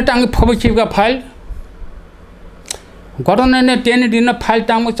 10 दिन टांग फबखिबगा फाइल घटनाने 10 दिन फाइल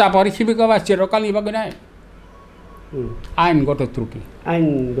टांग चापारि खिबगा बाचिरो कालनि बागनाय आइनगत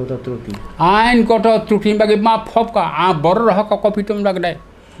त्रुटि बागे मा फबका आ बर रहका कपिटम लागनाय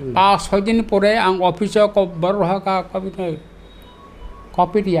 5-6 दिन परे आं अफिस बर रहका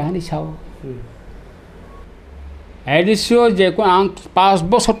कपि यानि साव एडिसियो जेको आं 5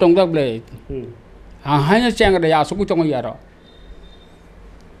 बছর टंगदाबले आं हाय चेंगरे आसुकु टंग यारो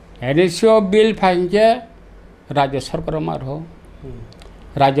एडिसियो बिल फाइनके राज्य सरकार मारो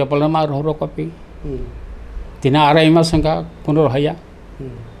राज्यपाल मारो कपि तिना आराइमा संगा पुनर हया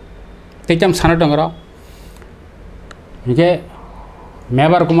तेजम साना दंगरा इनके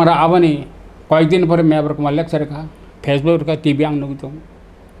मेबर कुमार आवनी कई दिन पर मेबर कुमार लेक्चर का फेसबुक का टीवी आंग नुगतो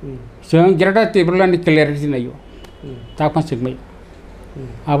जों ग्रेटार त्रिपुराल्যান্ড क्लियरिटी नायो तापा सिगमै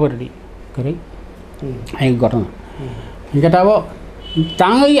आबरडी करे आइ घटना इनकेटाबो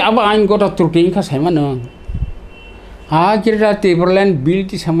तांगै अब आइन गट त्रुटि का साइमान आ ग्रेटार त्रिपुराल्যান্ড बिल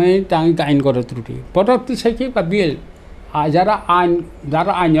ति समय तांग आइन गट त्रुटि पटकति साइके का बिल आ जारा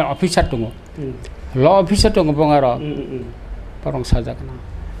आइन अफिसार दङ ल अफिसार दङ बंगार परं साजागना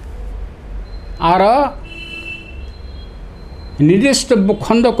आरो निर्दिष्ट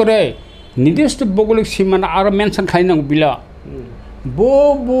भूखंड करे निर्दिष्ट भौगोलिक सीमाना आरो मेंशन खालामनांगौ बिला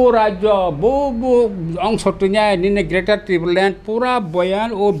बो राज्य बो अंश तुनिया निने ग्रेटार त्रिपुराल्যান্ড पूरा बयान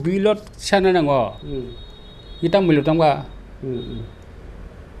ओ बिलत साना नांगौ इटा मिलतांगा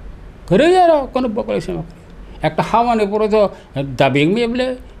करे यार कोन भौगोलिक सीमा একটা হাওয়ানে পরে তো দাবি মেবলে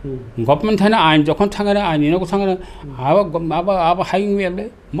গভর্নমেন্ট থানা আইন যখন থাঙ্গারে আইন নকো থাঙ্গারে আবা হাইং মেবলে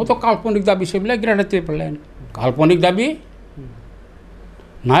মতো কাল্পনিক দাবি সেবলে গ্রেটার ত্রিপুরাল্যান্ড কাল্পনিক দাবি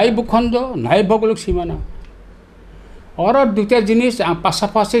নাই ভূখণ্ড নাই ভৌগোলিক সীমানা और দুটা জিনিস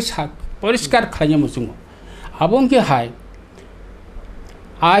পাশাপাশি পরিষ্কার খাইয়ে মুসুম এবং কি হাই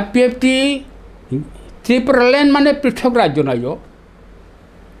আইপিএফটি ত্রিপুরাল্যান্ড মানে পৃথক রাজ্য নয়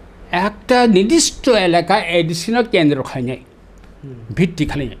একটা নির্দিষ্ট এলাকা এডিশনাল কেন্দ্র খাইনে ভিত্তি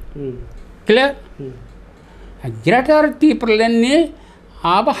খাইনে ক্লিয়ার গ্রেটার ত্রিপুরাল্যান্ড নিয়ে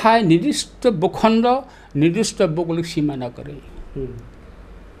আবহাওয়া নির্দিষ্ট ভূখণ্ড নির্দিষ্ট ভৌগোলিক সীমানা করে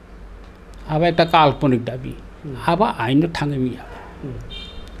আবার একটা কাল্পনিক দাবি আবার আইন থাঙে মিয়া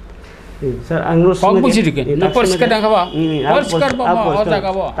স্যার আংরো সব বুঝি দিকে না পরিষ্কার দেখাবা পরিষ্কার বাবা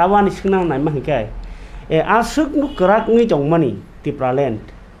জাগাবা তাবানি সিকনাং নাই মাহিকাই এ আসুক নু করাক নি জংমানি ত্রিপুরাল্যান্ড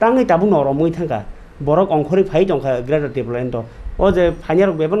तांगै ताबु नरमै थांगा बरक अंखरि फाइ दंखा ग्रेटार त्रिपुराल्যান্ড ओ जे फाइनार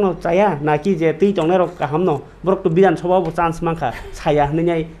बेबन चाया नाकि जे तै दंनार गाहाम न बरक तो विधान सभा चान्स मांखा साया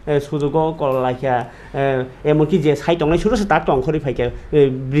हनैनाय सुजुग कलाखिया एमनकि जे साइ दंनाय सुरस ता अंखरि फाइके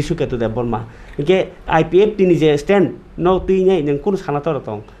बिसिय 6th देबबर्मा के आईपीएफ तिनि जे स्टैंड न तैनाय नों कोन सानातर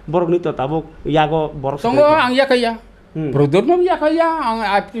दं बरक नि तो ताबु यागो बरक संगो आं याकैया ब्रदरनो याकैया आं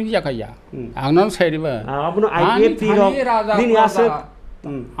आईपीएफ याकैया आंनो साइडबा आबनो आईपीएफ दिनि आसे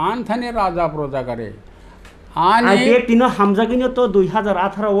आनथाने राजा प्रजा करे आईपीएफ तिनो हामजागिनो तो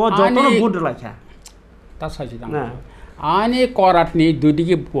 2018 ओ जतनो बुड लाखा ता साइसे दां आने कराटनि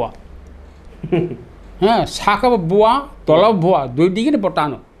दुदिगे बुआ हां साका बुआ तला बुआ दुदिगे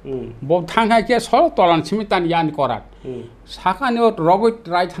बटानो ब थांखाय सर तलानसिम तान यान करात साखानियाव रगत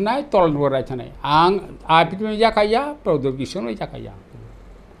रायथानाय तलनबो रायथानाय आं आपिटमे जाखाया प्रौद्योगिकजों जाखाया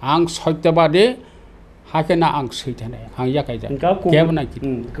आं सत्यबादि हाकेना आं सैथानाय आं जाखाया केबना कि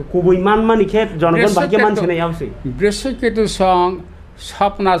कुबुय मानमानि खे जनगण बाके मानसने यावसै ब्रेसे केतु सं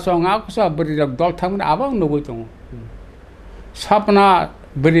सपना सं आखसा बरिरक दल थांमोन आबां नगै दं सपना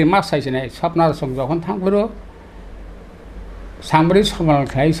बरि मा साइसनाय सपना सं जखन थांबरो सांबरी समाल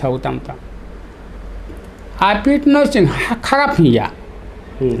खाय साउ तामता आपिट न जों खराब हिया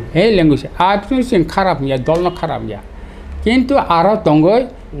हे लैंग्वेज आपिट न जों खराब हिया दल न खराब हिया किंतु आरो दंगै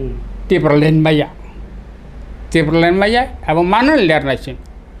टेबरलेन माया अब मानो लेरनायसिन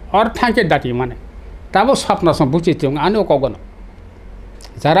और थांके दाटी माने ताबो सपना सं बुझि दं आनो कगन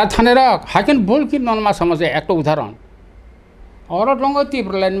যারা থানের হাকেন ভুল কি ননমা সমাজে একটা উদাহরণ और दंगै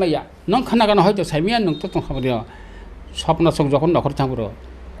टेबरलेन माया नों खोनागोन हयতো साइमिया नों तो खामानिया सपना सं जखन नखर थांबरो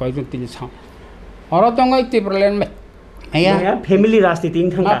कयजन तिनि सा और दंगै टेबरलेन माया फैमिली राजनीति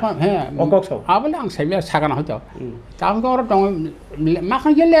थांगा अकक सौ आबले आं साइमिया सागान हयतो तामको और दंगै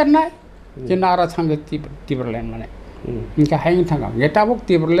माखान के लेरनाय जे नारा थांगे टेबरलेन माने इनका हाइन थांगा गेटाबो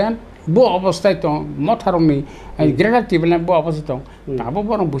टेबरलेन बो अवस्था तो मथारमनि ग्रेटर टेबरलेन बो अवस्था तो ताबो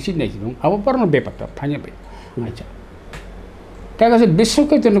बरं बुसि नै दं आबो बरं बेपार फाइने बे अच्छा तागासे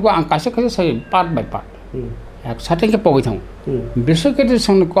विश्वके जनको आं कासे कासे सै पार्ट बाय पार्ट एक साथेके पगै थां विश्वके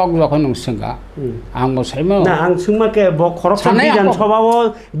संग कक जखन नों संगा आं मसाइमो ना आं सुमाके ब खरक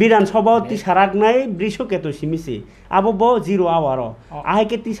बिधान सभाव ति सारागनाय विश्वके तो सिमिसि आबो ब जिरो आवारो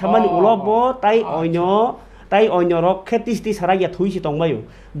आहाके ति सामानि उलब ताई अन्य रखे तिस्ति सारा या थुइसि तंबायो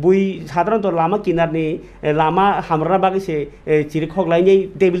बुई साधारणत लामा किनारनि लामा हामरा बागिसे चिरि खगलाइनै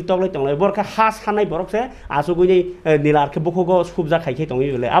टेबिल तगलाइ तंलाय बरखा हा सानाय बरकसे आसुगुनै निलारखे बखगो सुबजा खाइखे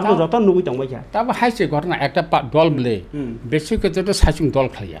तंगिले आबो जतन नुगै तंबायखा ताबो हाइसे घटना एकटा दल बले बेसिक जतो सासिं दल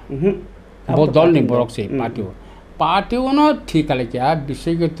खालिया बो दल नि बरकसे पार्टिओ न ठिकाले क्या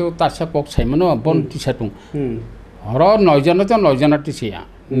बिसिक तो तासा पक साइमनो बन तिसातुं हर नयजन तो नयजन तिसिया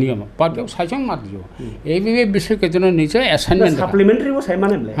नियम पार्टिओ साइसं मादियो एबे बिसिक जनो निचे असाइनमेंट सप्लीमेंटरी वो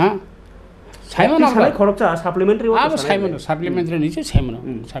साइमानेले हां साइमन सालाय खरकचा सप्लीमेंटरी वो आबो साइमन सप्लीमेंटरी निचे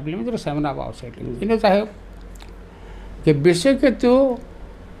साइमन आबो आवश्यक इनो चाहे के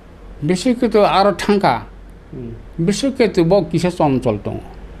बिसिक तो आरो थांका बिसिक तो ब किसे चंचल दं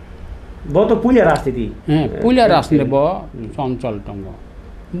ब तो पुलिया राजनीति ब चंचल दं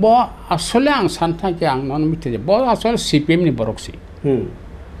ब आसले आं सानथा के आं नन मिथे ब आसल सीपीएम नि बरकसि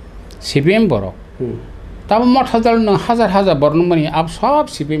सीपीएम बरक तब मठदल न हजार बरनमनि आप सब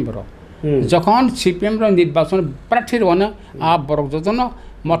सीपीएम बरक जखन सीपीएम र निर्वाचन प्रार्थी रहन आप बरक जतन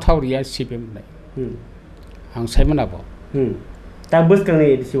मठावरिया सीपीएम नै आं साइमनाबो ता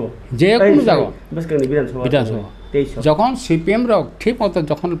बसकंनि दिसिबो जे कुनु जागो बसकंनि विधानसभा जखन सीपीएम र ठीक मत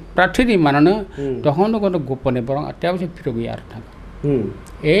जखन प्रार्थी माननो तखन कोन गोपने बरक अत्यावश्यक फिरबि आर थाका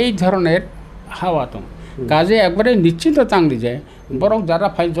এই ধরনের হাওয়া তো কাজে একবারে নিশ্চিত তাংলি যায় বরং যারা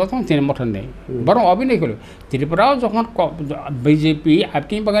ফাইল যখন তিনি মঠন নেই বরং অভিনয় করল ত্রিপুরাও যখন বিজেপি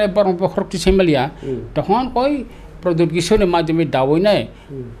আপনি বাগানে বরং শক্তি সেমালিয়া তখন কই প্রদ্যোগিকনের মাধ্যমে দাবই নাই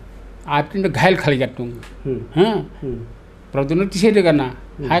আপনি ঘাইল খালি যাতুম হ্যাঁ প্রদ্যোগিক সেরে গানা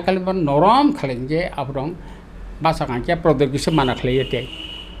হাই খালি নরম খালি যে আবরং বাসা কাঁকিয়া প্রদ্যোগিক মানা খালি এতে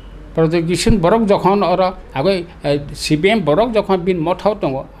प्रद्योगिक बरक जखन और आगे सीपीएम बरक जखन बिन मठाव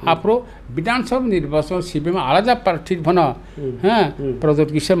दङ आपरो विधानसभा निर्वाचन सीपीएम आलादा प्रार्थी भन हाँ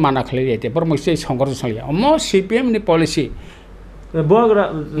प्रद्योगिक माना खाली जाते पर मोसे संघर्ष सलिया म सीपीएम नि पॉलिसी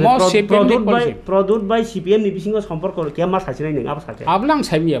प्रदूत बाय सीपीएम नि बिसिङ सम्पर्क के मा सासिनाय नों आबो सासे आबलां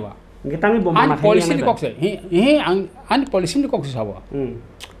साइमियाबा गेतांनि बमाना पॉलिसी नि कक्से हे आं पॉलिसी नि कक्से साबो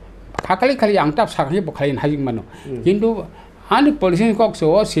खाखाली खाली आं ताप साखनि बखालिन हाजिं मानो किन्तु आनी पॉलिसी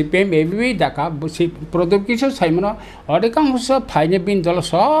कक्सो सीपीएम एबी डाका प्रद्योगिक साइमन अधिकांश फाइने बिन दल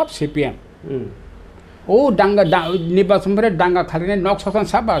सब सीपीएम ओ डांगा निर्वाचन पर डांगा खालिने नक ससन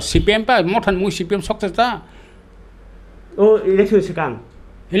साबा सीपीएम पा मठन मु सीपीएम सक्सेस ता ओ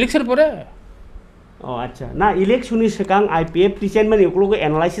इलेक्शन परे ओ अच्छा ना इलेक्शन सिगां आईपीएफ प्रेसिडेंट माने ओकलको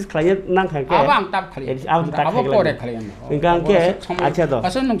एनालाइसिस खालायनो नांखायके अब आं ताब खालाय अब परे खालायनो इंगा के अच्छा तो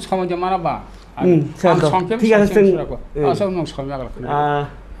असो नों समय जमानाबा ठीक আছে असो नों समय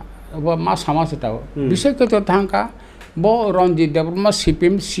अब मा समाज ताव विषय के तो थांका ब रंजित देबरमा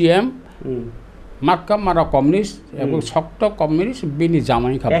सीपीएम सीएम मार्का मारा कम्युनिस्ट এবং শক্ত কমিউনিস্ট বিনি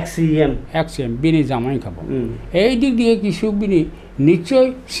জামাই খাবো এক্সিএম বিনি জামাই খাবো এই দিক দিয়ে কিছু বিনি নিশ্চয়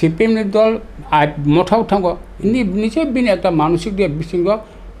সিপিএম দল মঠাও থাঙ্গ নিশ্চয় বিনি একটা মানসিক দিয়ে বিসঙ্গ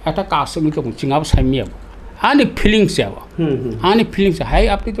একটা কাসমি তো চিঙাব সাইমিয়াব আনি ফিলিংস যাব আনি ফিলিংস হাই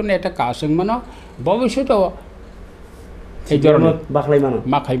আপনি তো একটা কাসং মানে ভবিষ্যতে এই ধরনের বাকলাইমানো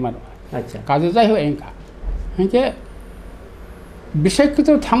মাখাইমানো আচ্ছা কাজে যাই হোক এঙ্কা এঙ্কে বিষয়কৃত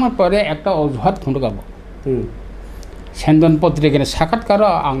থামার পরে একটা অজুহাত খুঁড়ে গাবো সেন্দন পত্রিকার সাক্ষাৎকার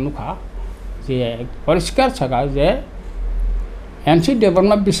आं नुखा जे परिष्कार साखा जे एनसी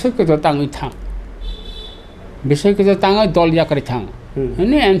देबरमा বিষয়কৃত ताङै थां বিষয়কৃত ताङै दल जाकरि थां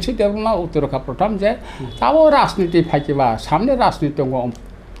এনে एनसी देबरमा उत्तरखा प्रथम जे ताबो राजनीति फाइकिबा सामने राजनीति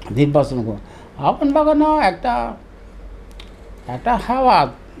নির্বাচন আপন বাগানো একটা হাওয়া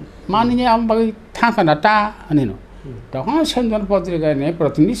মানিয়ে আম বাকি থাকা না তা আনিনো তখন সেন্দন পত্রিকায় নিয়ে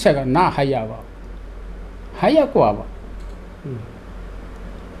প্রতিনিধি সাগা না হাইয়া কোয়াবা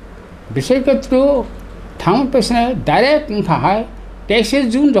বিষয়ক্ষেত্র থামার পেছনে ডাইরেক্ট হায়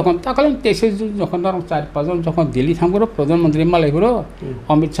 23 জুন যখন তাকালেন 23 জুন যখন ধরুন 4-5 জন যখন দিল্লি থামগুলো প্রধানমন্ত্রী মালাইগুলো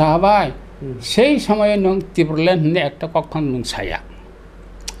অমিত শাহ ভাই সেই সময়ে নং ত্রিপুরাল্যান্ড একটা কখন নং ছায়া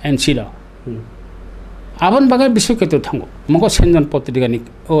एनसी आबन बागा विश्वक्षेत्र थांगो मको सेंजन पत्रिकानि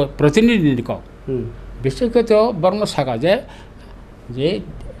प्रतिनिधि को विश्वक्षेत्र बर्मा साखा जे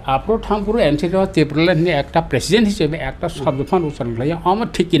आपरो थांगपुर एनसी त्रिपुराल्যান্ড একটা प्रेसिडेंट हिसाबै একটা शब्दफान उच्चारण खालायो अम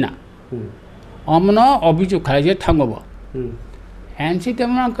ठीक किना अमन अभियोग खालाय जे थांगोबो एनसी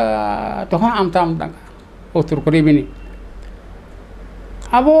तेमना तखन आमता उत्तर करिबिनि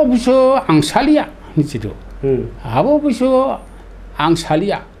आबो बिसो आं सालिया निचितो आबो बिसो आं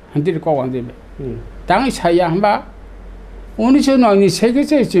सालिया हंदिर को हंदिबे ताङै साया हंबा 1996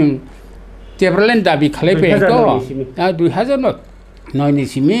 के जों त्रिपुराल्যান্ড दाबि खालायबाय तो 2009 नि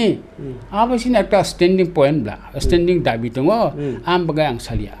सिमि आबसिन একটা स्टैंडिंग पॉइंट ब्ला स्टैंडिंग दाबि दङ आं बगाय आं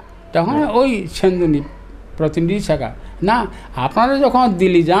सालिया तখন ওই সেন্দনি প্রতিনিধি সাকা না আপনারা যখন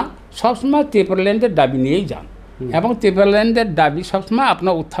দিল্লি যান সবসময় त्रिपुराल्যান্ডের দাবি নিয়েই যান এবং त्रिपुराल्যান্ডের দাবি সবসময়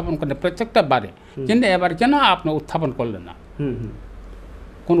আপনারা উত্থাপন করেন প্রত্যেকটা বারে কিন্তু এবার কেন আপনারা উত্থাপন করলেন না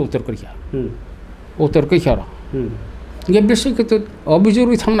কোন উত্তর করিয়া ये विश्वक्षेत्र अभियोग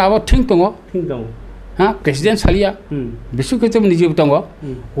थामना अब ठीक दङ हाँ प्रेसिडेंट सालिया विश्वक्षेत्र निजे दङ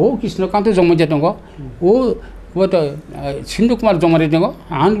ओ कृष्णकांत जमजा दङ ओ तो सिंधु कुमार जमारे दङ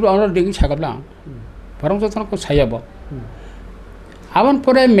आन देखि सागाब्ला परम जतन को सायाब आबन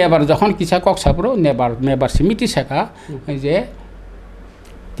परे मेबार जखन किसा कक सापुरो मेबार समिति साखा जे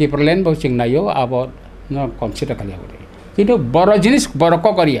त्रिपुराल्যান্ড बो चिंगनायो अब न कन्सिडार खालिया किन्तु बड़ जिनिस बड़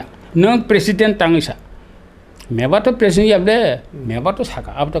को करिया न प्रेसिडेंट ताङैसा मेबा तो प्रेसिडेंट याबले मेबा तो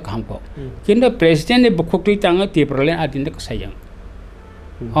साखा अब तो काम को किन्तु प्रेसिडेंट बुखुक्ति ताङै त्रिपुराल्যান্ড आदिन को सायं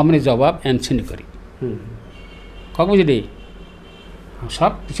हमने जवाब एनसी ने करी कबो जदि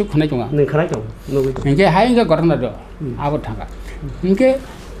सब किछु खनाय दङ नै खनाय दङ इनके हाय इनके घटना दो अब थांगा इनके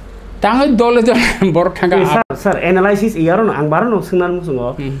ताङै दल बर थांगा सर एनालाइसिस इयारो आं बारो सोंनानै मुसुङो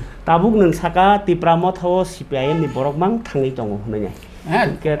ताबुक नों साका तिप्रा मथाव सीपीआईएम नि बरकमां थाङै दङ होननाय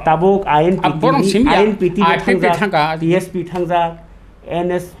के ताबुक आईएनपीटी थांगा टीएसपी थांजा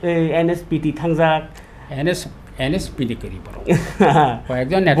एनएसपीटी थांजा एनएसपीटी करी बरो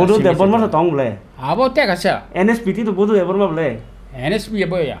एकजन बडो देबरमा दंले आबो तेगासा एनएसपीटी तो बडो देबरमा बले एनएसपी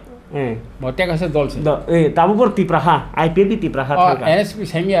बया मोटे का से दल से ताबुकर तिप्राहा आईपीपी तिप्राहा थांगा एनएसपी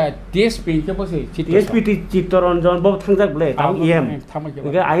सेमिया टीएसपी के बसे टीएसपी चित्तरंजन बब थांजाक बले ताबु एम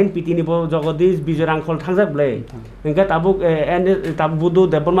इनका आईएनपीटी नि बो जगदीश बिजरांखल थांजाक बले इनका ताबुक ताबुदो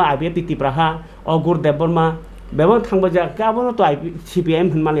देबरमा आईपीपी तिप्राहा अगुर देबरमा बेबो थांबा जा काबो तो आईपी सीपीएम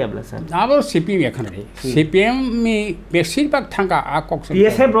हनमाले आबला सर आबो सीपीएम याखने सीपीएम मी बेसिरभाग थांगा आकक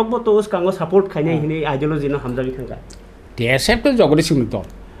टीएसएफ ब्लॉक तो उस कांगो सपोर्ट खाइने हिने आइडियोलॉजी न हमजाबि थांगा टीएसएफ तो जगदीश दल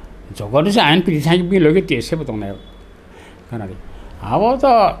जगदीश आईएनपीटी थांबि लगे टीएसएफ दंनाय खानारि आबो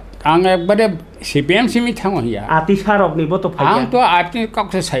तो आं एकबारे सीपीएम सिमि थाङो हिया आति सारकनि बो तो फाया आं तो आति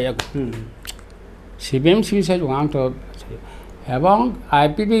कक्से साया सीपीएम सिमि साय आं तो এবং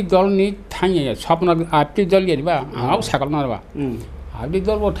आईपीपी दल नि थाङे स्वप्न आईपीपी दल गेरिबा आव साकल नारबा आईपीपी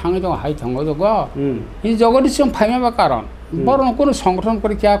दल बो थाङे दं हाय थाङो जग इ जगदीश फाइमाबा कारण बरन कोनो संगठन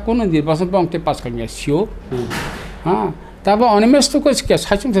करि क्या कोनो निर्वाचन बंगते पास खानिया सियो हां तब अनिमेस्ट को के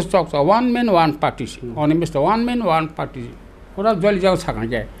साइसिम से चक one man one party अनिमेस्ट one man one party ओरा जल जाव साका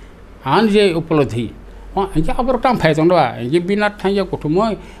के आन जे उपलब्धि इनके अबर काम फाय दंबा इनके बिना थाङे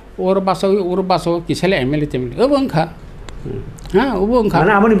गथुमय और बासो किसेले एमएलए तेमले ओबंखा हाँ वो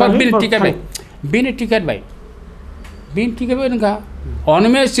उनका बिन टिकट भाई उनका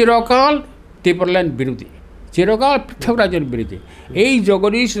अनमे चिरकाल त्रिपुराल्যান্ড विरोधी चिरकाल पृथक राज्य विरोधी এই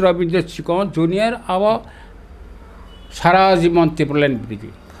জগদীশ রবীন্দ্র চিকন জুনিয়র अब सारा जीवन त्रिपुराल्যান্ড विरोधी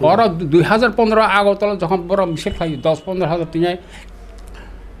और 2015 আগতল যখন বড় মিছিল খাই 10-15 হাজার তিনাই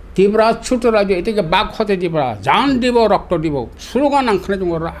त्रिपुरा ছোট রাজ্য এটাকে বাঘ হতে त्रिपुरा জান দিব রক্ত দিব স্লোগান আংখানে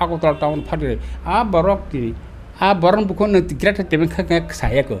আগতল টাউন ফাটে আ বরক borong buku nanti greta tebel kak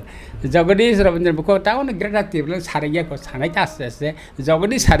saya ko jagadish rabindra buku tahu na greta tebel saraya ko sanai tas se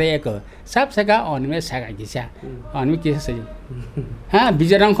jagadish saraya ko sab sega onme saga kisah onme kisah saja ha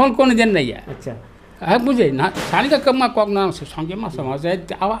bijarang khol kon jen nahi hai acha ha bujhe na sani ka kamma kok na sange ma samaj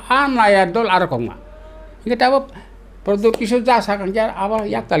awa anaya dol ar kokma kita awa produk kisu jasa kan ya awa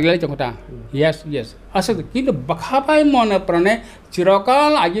yak talilai jongta yes asal kintu bakhapai mona prane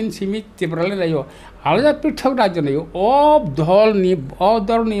चिरकाल आजिन सीमित तिब्रले रहियो आलजा पृथक राज्य नहीं अब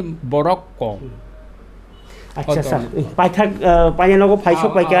दल नि बरक कम अच्छा सर पाइथाक पाइनागो फाइसो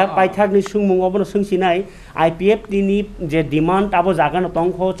पाइका पाइथाक नि सुंमुं अबनो सोंसिनाय आईपीएफ नि जे डिमान्ड आबो जागानो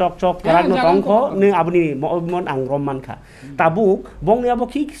तंखो चक करानो तंखो ने आबनि मन आं रमानखा ताबु बंनि आबो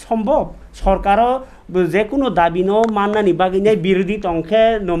कि सम्भव सरकार जे कोनो दाबि न माननानि बागिनाय बिरोधी तंखे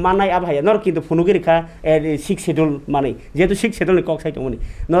न माननाय आबहाया नर किन्तु फुनुगिरिखा 6 शेड्यूल माने जेतु 6 शेड्यूल नि कक साइतमनि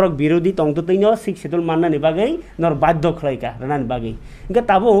नरक बिरोधी तंतो तैनो 6 शेड्यूल माननानि बागै नर बाध्य खलायका रनानि बागै इनका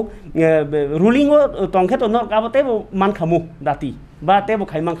ताबो रुलिंग तंखे तो नर काबते मानखामु दाति बा तेबो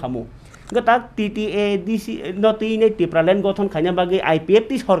खाइमां खामु इनका ता टीटीए डीसी नति ने टिप्रालेन गठन खाइना बागै आईपीएफ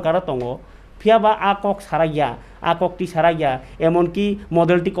ति सरकार तंगो फियाबा आकक साराया आककटी साराया एमनकि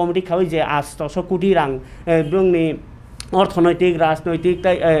मडेलटी कमिटी खावै जे 800 कोटी रां जोंनि अर्थनैतिक राजनैतिक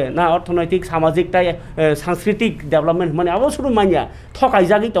ना अर्थनैतिक सामाजिक सांस्कृतिक डेभलपमेन्ट माने आबो सुरु मानिया थकाय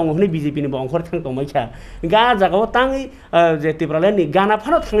जागै दङ हनै बीजेपी नि बंखर थां दंमाइखा गा जागाव ताङै जे तिब्रालेनि गाना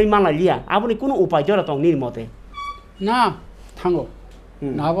फानो थाङै मालालिया आबोनि कुनु उपाय जरा दं नि मते ना थांगो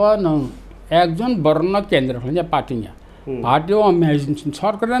नाबो नों एकजन बर्ण केन्द्र हने पार्टीया पार्टी अमेजिन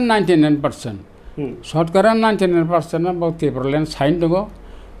सरकार 99% सरकार 99% बो तिब्रालेन साइन दङ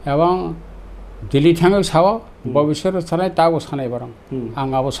एवं दिल्ली थाङो साव भविष्य सानाय तागो सानाय बरं आं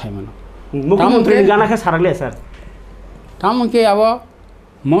आबो सायमन मुख्यमंत्री गानाखा सारले सर तामके आबो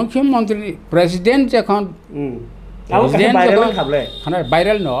मुख्यमंत्री प्रेसिडेंट जखन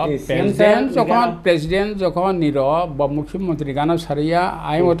भाइरल न प्रेसिडेंट जखन निर मुख्यमंत्री गाना सारिया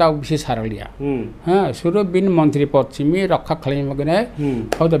आइ मता बिसे सारलिया हां सुरु बिन मंत्री पद सिमी रक्षा खालाम मगने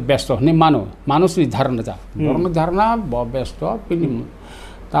खौद व्यस्त हने मानुस निर्धारण जा धर्म धारणा व्यस्त बिन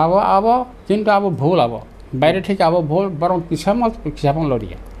ताबो आबो किन्तु आबो भूल आबो বাইরে থেকে আবো ভোল বরং কিসামন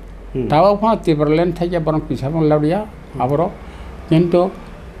লড়িয়া তাও ওখানে তিব্রালেন থেকে বরং কিসামন লড়িয়া আবর কিন্তু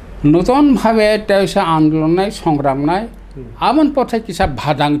নতুনভাবে একটা আন্দোলন নাই সংগ্রাম নাই আমন পথে কিসা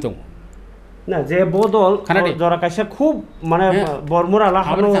ভাদাং দং না যে বদল জরা কাইসা খুব মানে বর্মরালা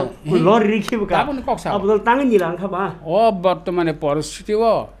হানো লরি রিখিবকা আবদল তাঙ্গি নিলান খাবা ও বর্তমানে পরিস্থিতি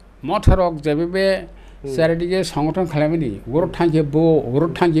ও মঠরক যেভাবে চারিদিকে সংগঠন খালামিনি ওর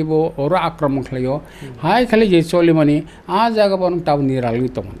ঠাঙ্গিব ওর আক্রমণ খালাইও হাই খালি যে চলি মানে আ জায়গা বরং তাও নিরালি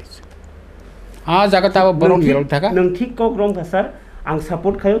তমানি আ জায়গা তাও বরং নিরাল থাকা নং ঠিক কক রং স্যার आं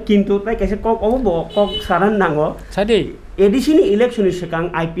सापर्ट खायो किन्तु ताइ काइसे कक अबो कक सारान नांगो सादि एडिसिनि इलेक्शननि सिगां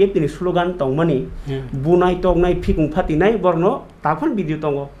आईपीएफ नि स्लोगान दंमानि बुनाय तगनाय फिकुं फातिनाय बरनो ताफोन भिडिअ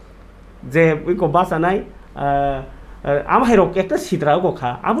दङ जे बेखौ बासानाय आमहायरक एकटा सिद्रा गखा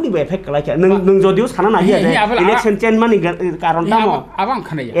आबुनिबो एफेक्ट खालायखा नों जदिও साना नाहिया जे इलेक्शन चेन मानि कारण दाम आबां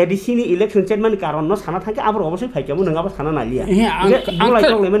खानाया एडिसिनि इलेक्शन चेन मानि कारण न साना थाके आबर अबश्य फाइकामु नङाबा साना नालिया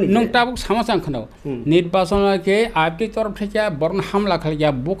नों ताबुक सामासां खानाव निर्वाचन के आईपी तरफ থেকে बरन हामला खालिया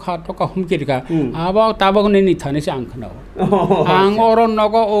बुखा टका हुमकिरका आबा ताबक नि थानेसे आं खानाव आं अरन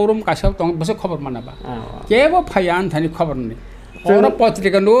नग औरुम कासाव दं बसे खबर मानाबा केबो फायान थानि खबर नि और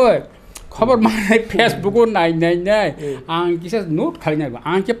पत्रिका नय खबर माने फेसबुक नाय आं किसे नोट खालिना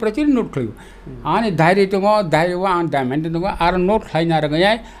आं के प्रचुर नोट खालियो आनि डायरी दङ डायरीवा आं डायमेन्ट दङ आरो नोट खालिना रगय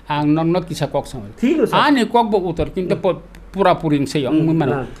आं नन किसा कक सम आनि कक बो उतर किन्तु पूरा पुरिं छै आं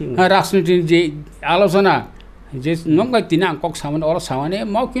मानो राजनीति जे आलोचना जे नंग तिना कक सामन और सामने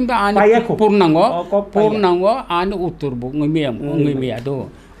म किन्तु आनि पूर्णांग आनि उत्तर बो ngमिया दो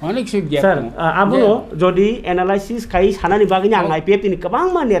अनेक सुबिया सर आबो जदि एनालाइसिस खाइ सानानि बागैनि आं आईपीएफ नि गोबां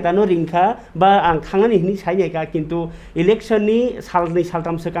मानेतानो रिंखा बा आं थांनानि हिनि सायनायका किन्तु इलेक्शननि सालनै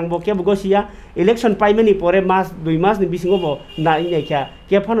सालथाम सिगांबो केबो गसिया इलेक्शन पाइमेनि परे मास 2 मासनि बिसिङावबो नायनायका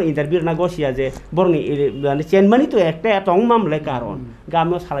केफानो इन्टारभिउ ना गसिया जे बरनि माने चेनमानि तो एकटा तंग मामले कारण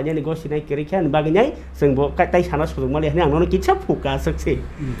गामियाव सालायनायनि गसिनाय केरिखानि बागैनाय जोंबो काटाय साना सुजुमाले हने आंनो किछा फुका सकसे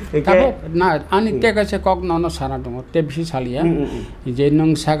ना आनि टेकासे कक नन साना दङ ते बिसि सालिया जे नों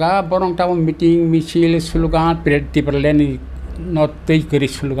सागा बरं ताव मिटिं मिছিল स्लोगान तिब्रालेनि नतै गरि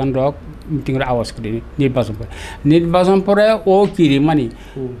स्लोगान रक मिटिं र आवाज करि निर्वाचन परे ओ किरि मानि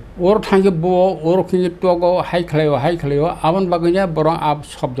और थांगे बो और खिनि टगो हाइ खलायो आबन बागैया बरं आब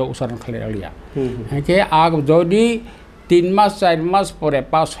शब्द उच्चारण खालायलिया के आग जदि 3 मास 4 मास परे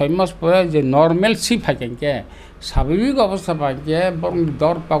 5 6 मास परे जे नर्मेल सि फाकेंके স্বাভাবিক অবস্থা পাইকে বরং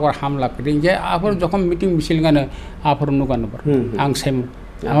দর পাগর হামলা করি যে আফর যখন মিটিং মিছিল গানে আফর নুগানো আং সেম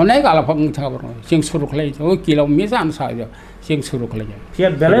অনেক আলাপ থাকা সিং শুরু খাই ও কিলো মিস আন সাহায্য সিং শুরু খাই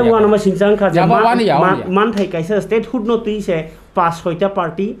বেলে ওয়ান আমার সিংসাং খাজা মান থাই কাইসা state hood no তুইছে 5-6টা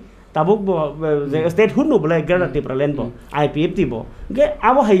party tabuk bo state hu nu bole gara ti pralen bo IPF ti bo ge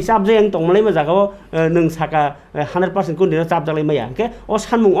abo hai sab je ang tong malai ma jaga nung saka 100% kun dina sab jalai maya ke o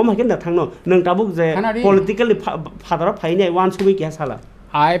sanmung om ha ken na thangno nung tabuk je politically father phai nei wan subi ke sala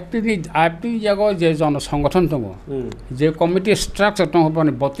IPF jago je jon সংগঠন dong je committee structure tong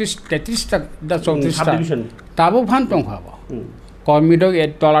hobone 32-33 ta da 34 ta tabuk phan tong habo committee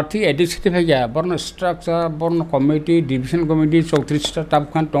তলাঠি এডিক্সিটি ভাইয়া বর্ণ structure বর্ণ committee division committee 34টা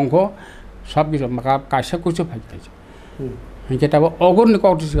টাবখান টংখ সব কিছু মাকা কাইসা কুচু ভাইছে যেটা অগরনি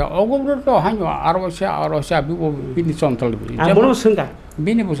কটিস অগর তো হাইও আর হইছে আবি বিনি চঞ্চল বড় সংকা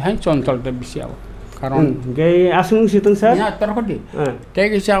বিনি বুঝাই চঞ্চল বেশি আও কারণ গে আসুন সিতং স্যার না তরকটি তাই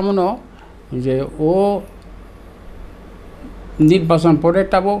গেছে আমনো যে ও নির্বাচন পরে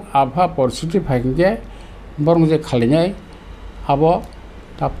তাবো আভা পরিস্থিতি ভাইকে বরং যে খালিনাই abo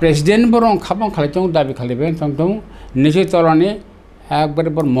ta president borong khabang khali tong dabi khali ben tong tong nije torani ekbar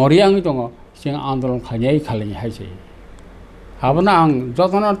bor moriang tong sing andolon khanyai khali haise habna ang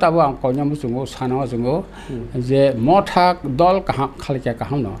jotona tabo ang konyam sungo sana sungo je mothak dol khali ka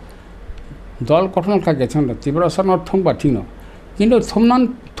kaham no dol kothon kha gechon tibrasan thong ba thing no kintu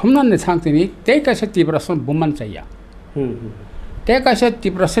thomnan ne sangtini te ka se tibrasan buman chaiya te ka se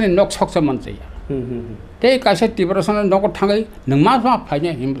tibrasan nok sok man chaiya Tei kaisa tibrasan noko thangai nangma ma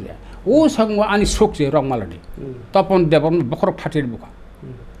phaine himble o sangwa ani sokje rongmalani topon debon bokrok phatir buka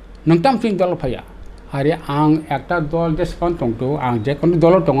nangtam tin dol phaya ari ang ekta dol despon tongto ang je kon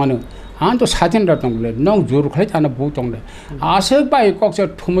dol tongano ang to satin ra tongle nong jor khlai thana bu tongle ase bai kokse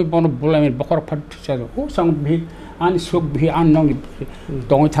thumai bon bulami bokrok phat cha o sang bhi ani sok bhi an nong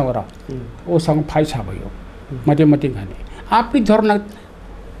tong thangara o sang phai sabayo mate ngani api dhorna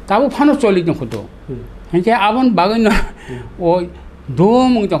tabu phano choli jong khoto হ্যাঁ আবন বাগান ওই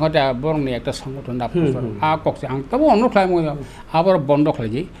দমং তখটা বরং একটা সংগঠন আ ককছে আং তবু অন্য খাই আবার বন্ধ খাই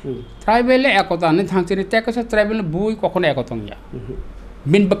ট্রাইবেল একতা নে থাকছে তেকাছে ট্রাইবেল বই কখনো একতা নিয়া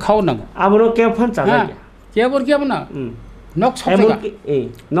বিন বখাও না আবরো কে ফান চালা কে বর কি না নক সকলা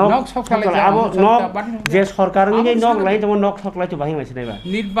নক সকলা আবো নক যে সরকার নিয়ে নক লাই তো নক সকলাই তো বাহি মাইছে নাইবা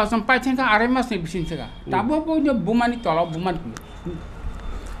নির্বাচন পাইছেন কা আড়াই মাস বিছিন থেকে তাবো বই বুমানি তলা বুমান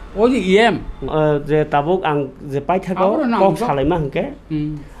ওই ইএম যে তাবুক আং যে পাই থাকো কক সালাইমা হংকে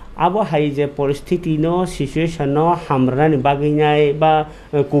আবো হাই যে পরিস্থিতি ন সিচুয়েশন ন হামরানি বাগিনাই বা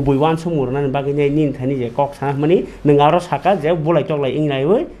কুবুইওয়ান সমুরনানি বাগিনাই নিনথানি যে কক সানা মানি নং আরো সাকা যে বলাই টকলাই ইংলাই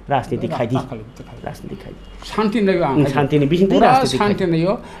ওই রাজনীতি খাইদি রাজনীতি খাইদি শান্তি নাই আং শান্তিনি বিসিং রাজনীতি শান্তি নাই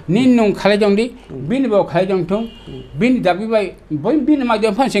নিন নং খালাই জংদি বিন ব খালাই জং থং বিন দাবি বাই বই বিন মা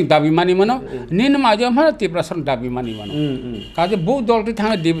জম ফাসিং দাবি মানি মনো নিন মা জম ফা তিপ্রাসন দাবি মানি মনো কাজে বউ দলটি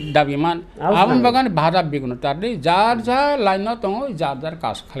থাঙ্গে দাবি মান আবন বাগান ভাড়া বিগুন তারদি যার যা লাইন তং যার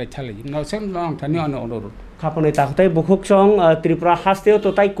কাজ খালাই থালে নসেন নং থানি অনুরোধ খাপনে তাকতাই বখুকসং ত্রিপুরা হাসতেও তো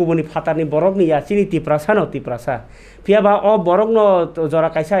তাই কুবনি ফাতানি বরক নিয়া চিনি তিপ্রাসানো তিপ্রাসা ফিয়াবা অ বরক ন জরা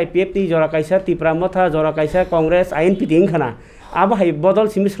কাইসা IPF তি জরা কাইসা তিপ্রা মথা জরা কাইসা কংগ্রেস INP তি ইংখানা আবো হাই বদল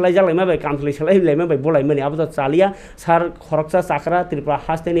সিমি সলাই জালাই মাবাই কামসলাই সলাই মাবাই বলাই মানি আবো চালিয়া সার খরকসা চাকরা ত্রিপুরা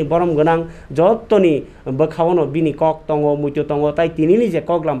হাসতেনি বরম গনাং যতনি বখাওনো বিনি কক তঙ্গ মুইতো তঙ্গ তাই তিনিনি যে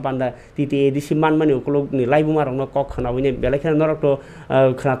কগলাম পান্ডা তিতি এদিসি মানমানি উকলক নি লাইবুমারংনো কক খানাউনি বেলাইখানা নরকটো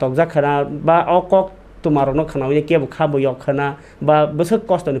খানা তকজা খানা বা অ কক তোমারনো খানাউনি কেবো খাবো ইয়খানা বা বসক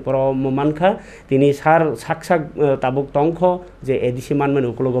কষ্টনি পর মানখা তিনি সার সাকসাক তাবুক তংখ যে এদিসি মানমানি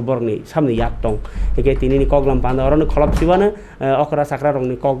উকলক বরনি সামনে ইয়াক টং একে তিনিনি কগলাম পান্ডা অরনো খলপ সিবানো অকরা সাকরা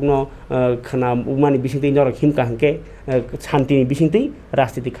রংনি কগনো খানা উমানি বিসিংতি নরক হিমকা হাंके শান্তিনি বিসিংতি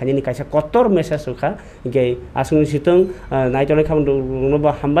রাজনীতি খানিনি কাইসা কত্তর মেসেজ সুখা গে আসুন সিতং নাইতলে খামন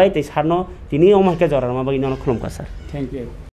হামবাই তাই সারনো তিনি অমাকে জরার মাবাই নন খুলমকা স্যার থ্যাংক ইউ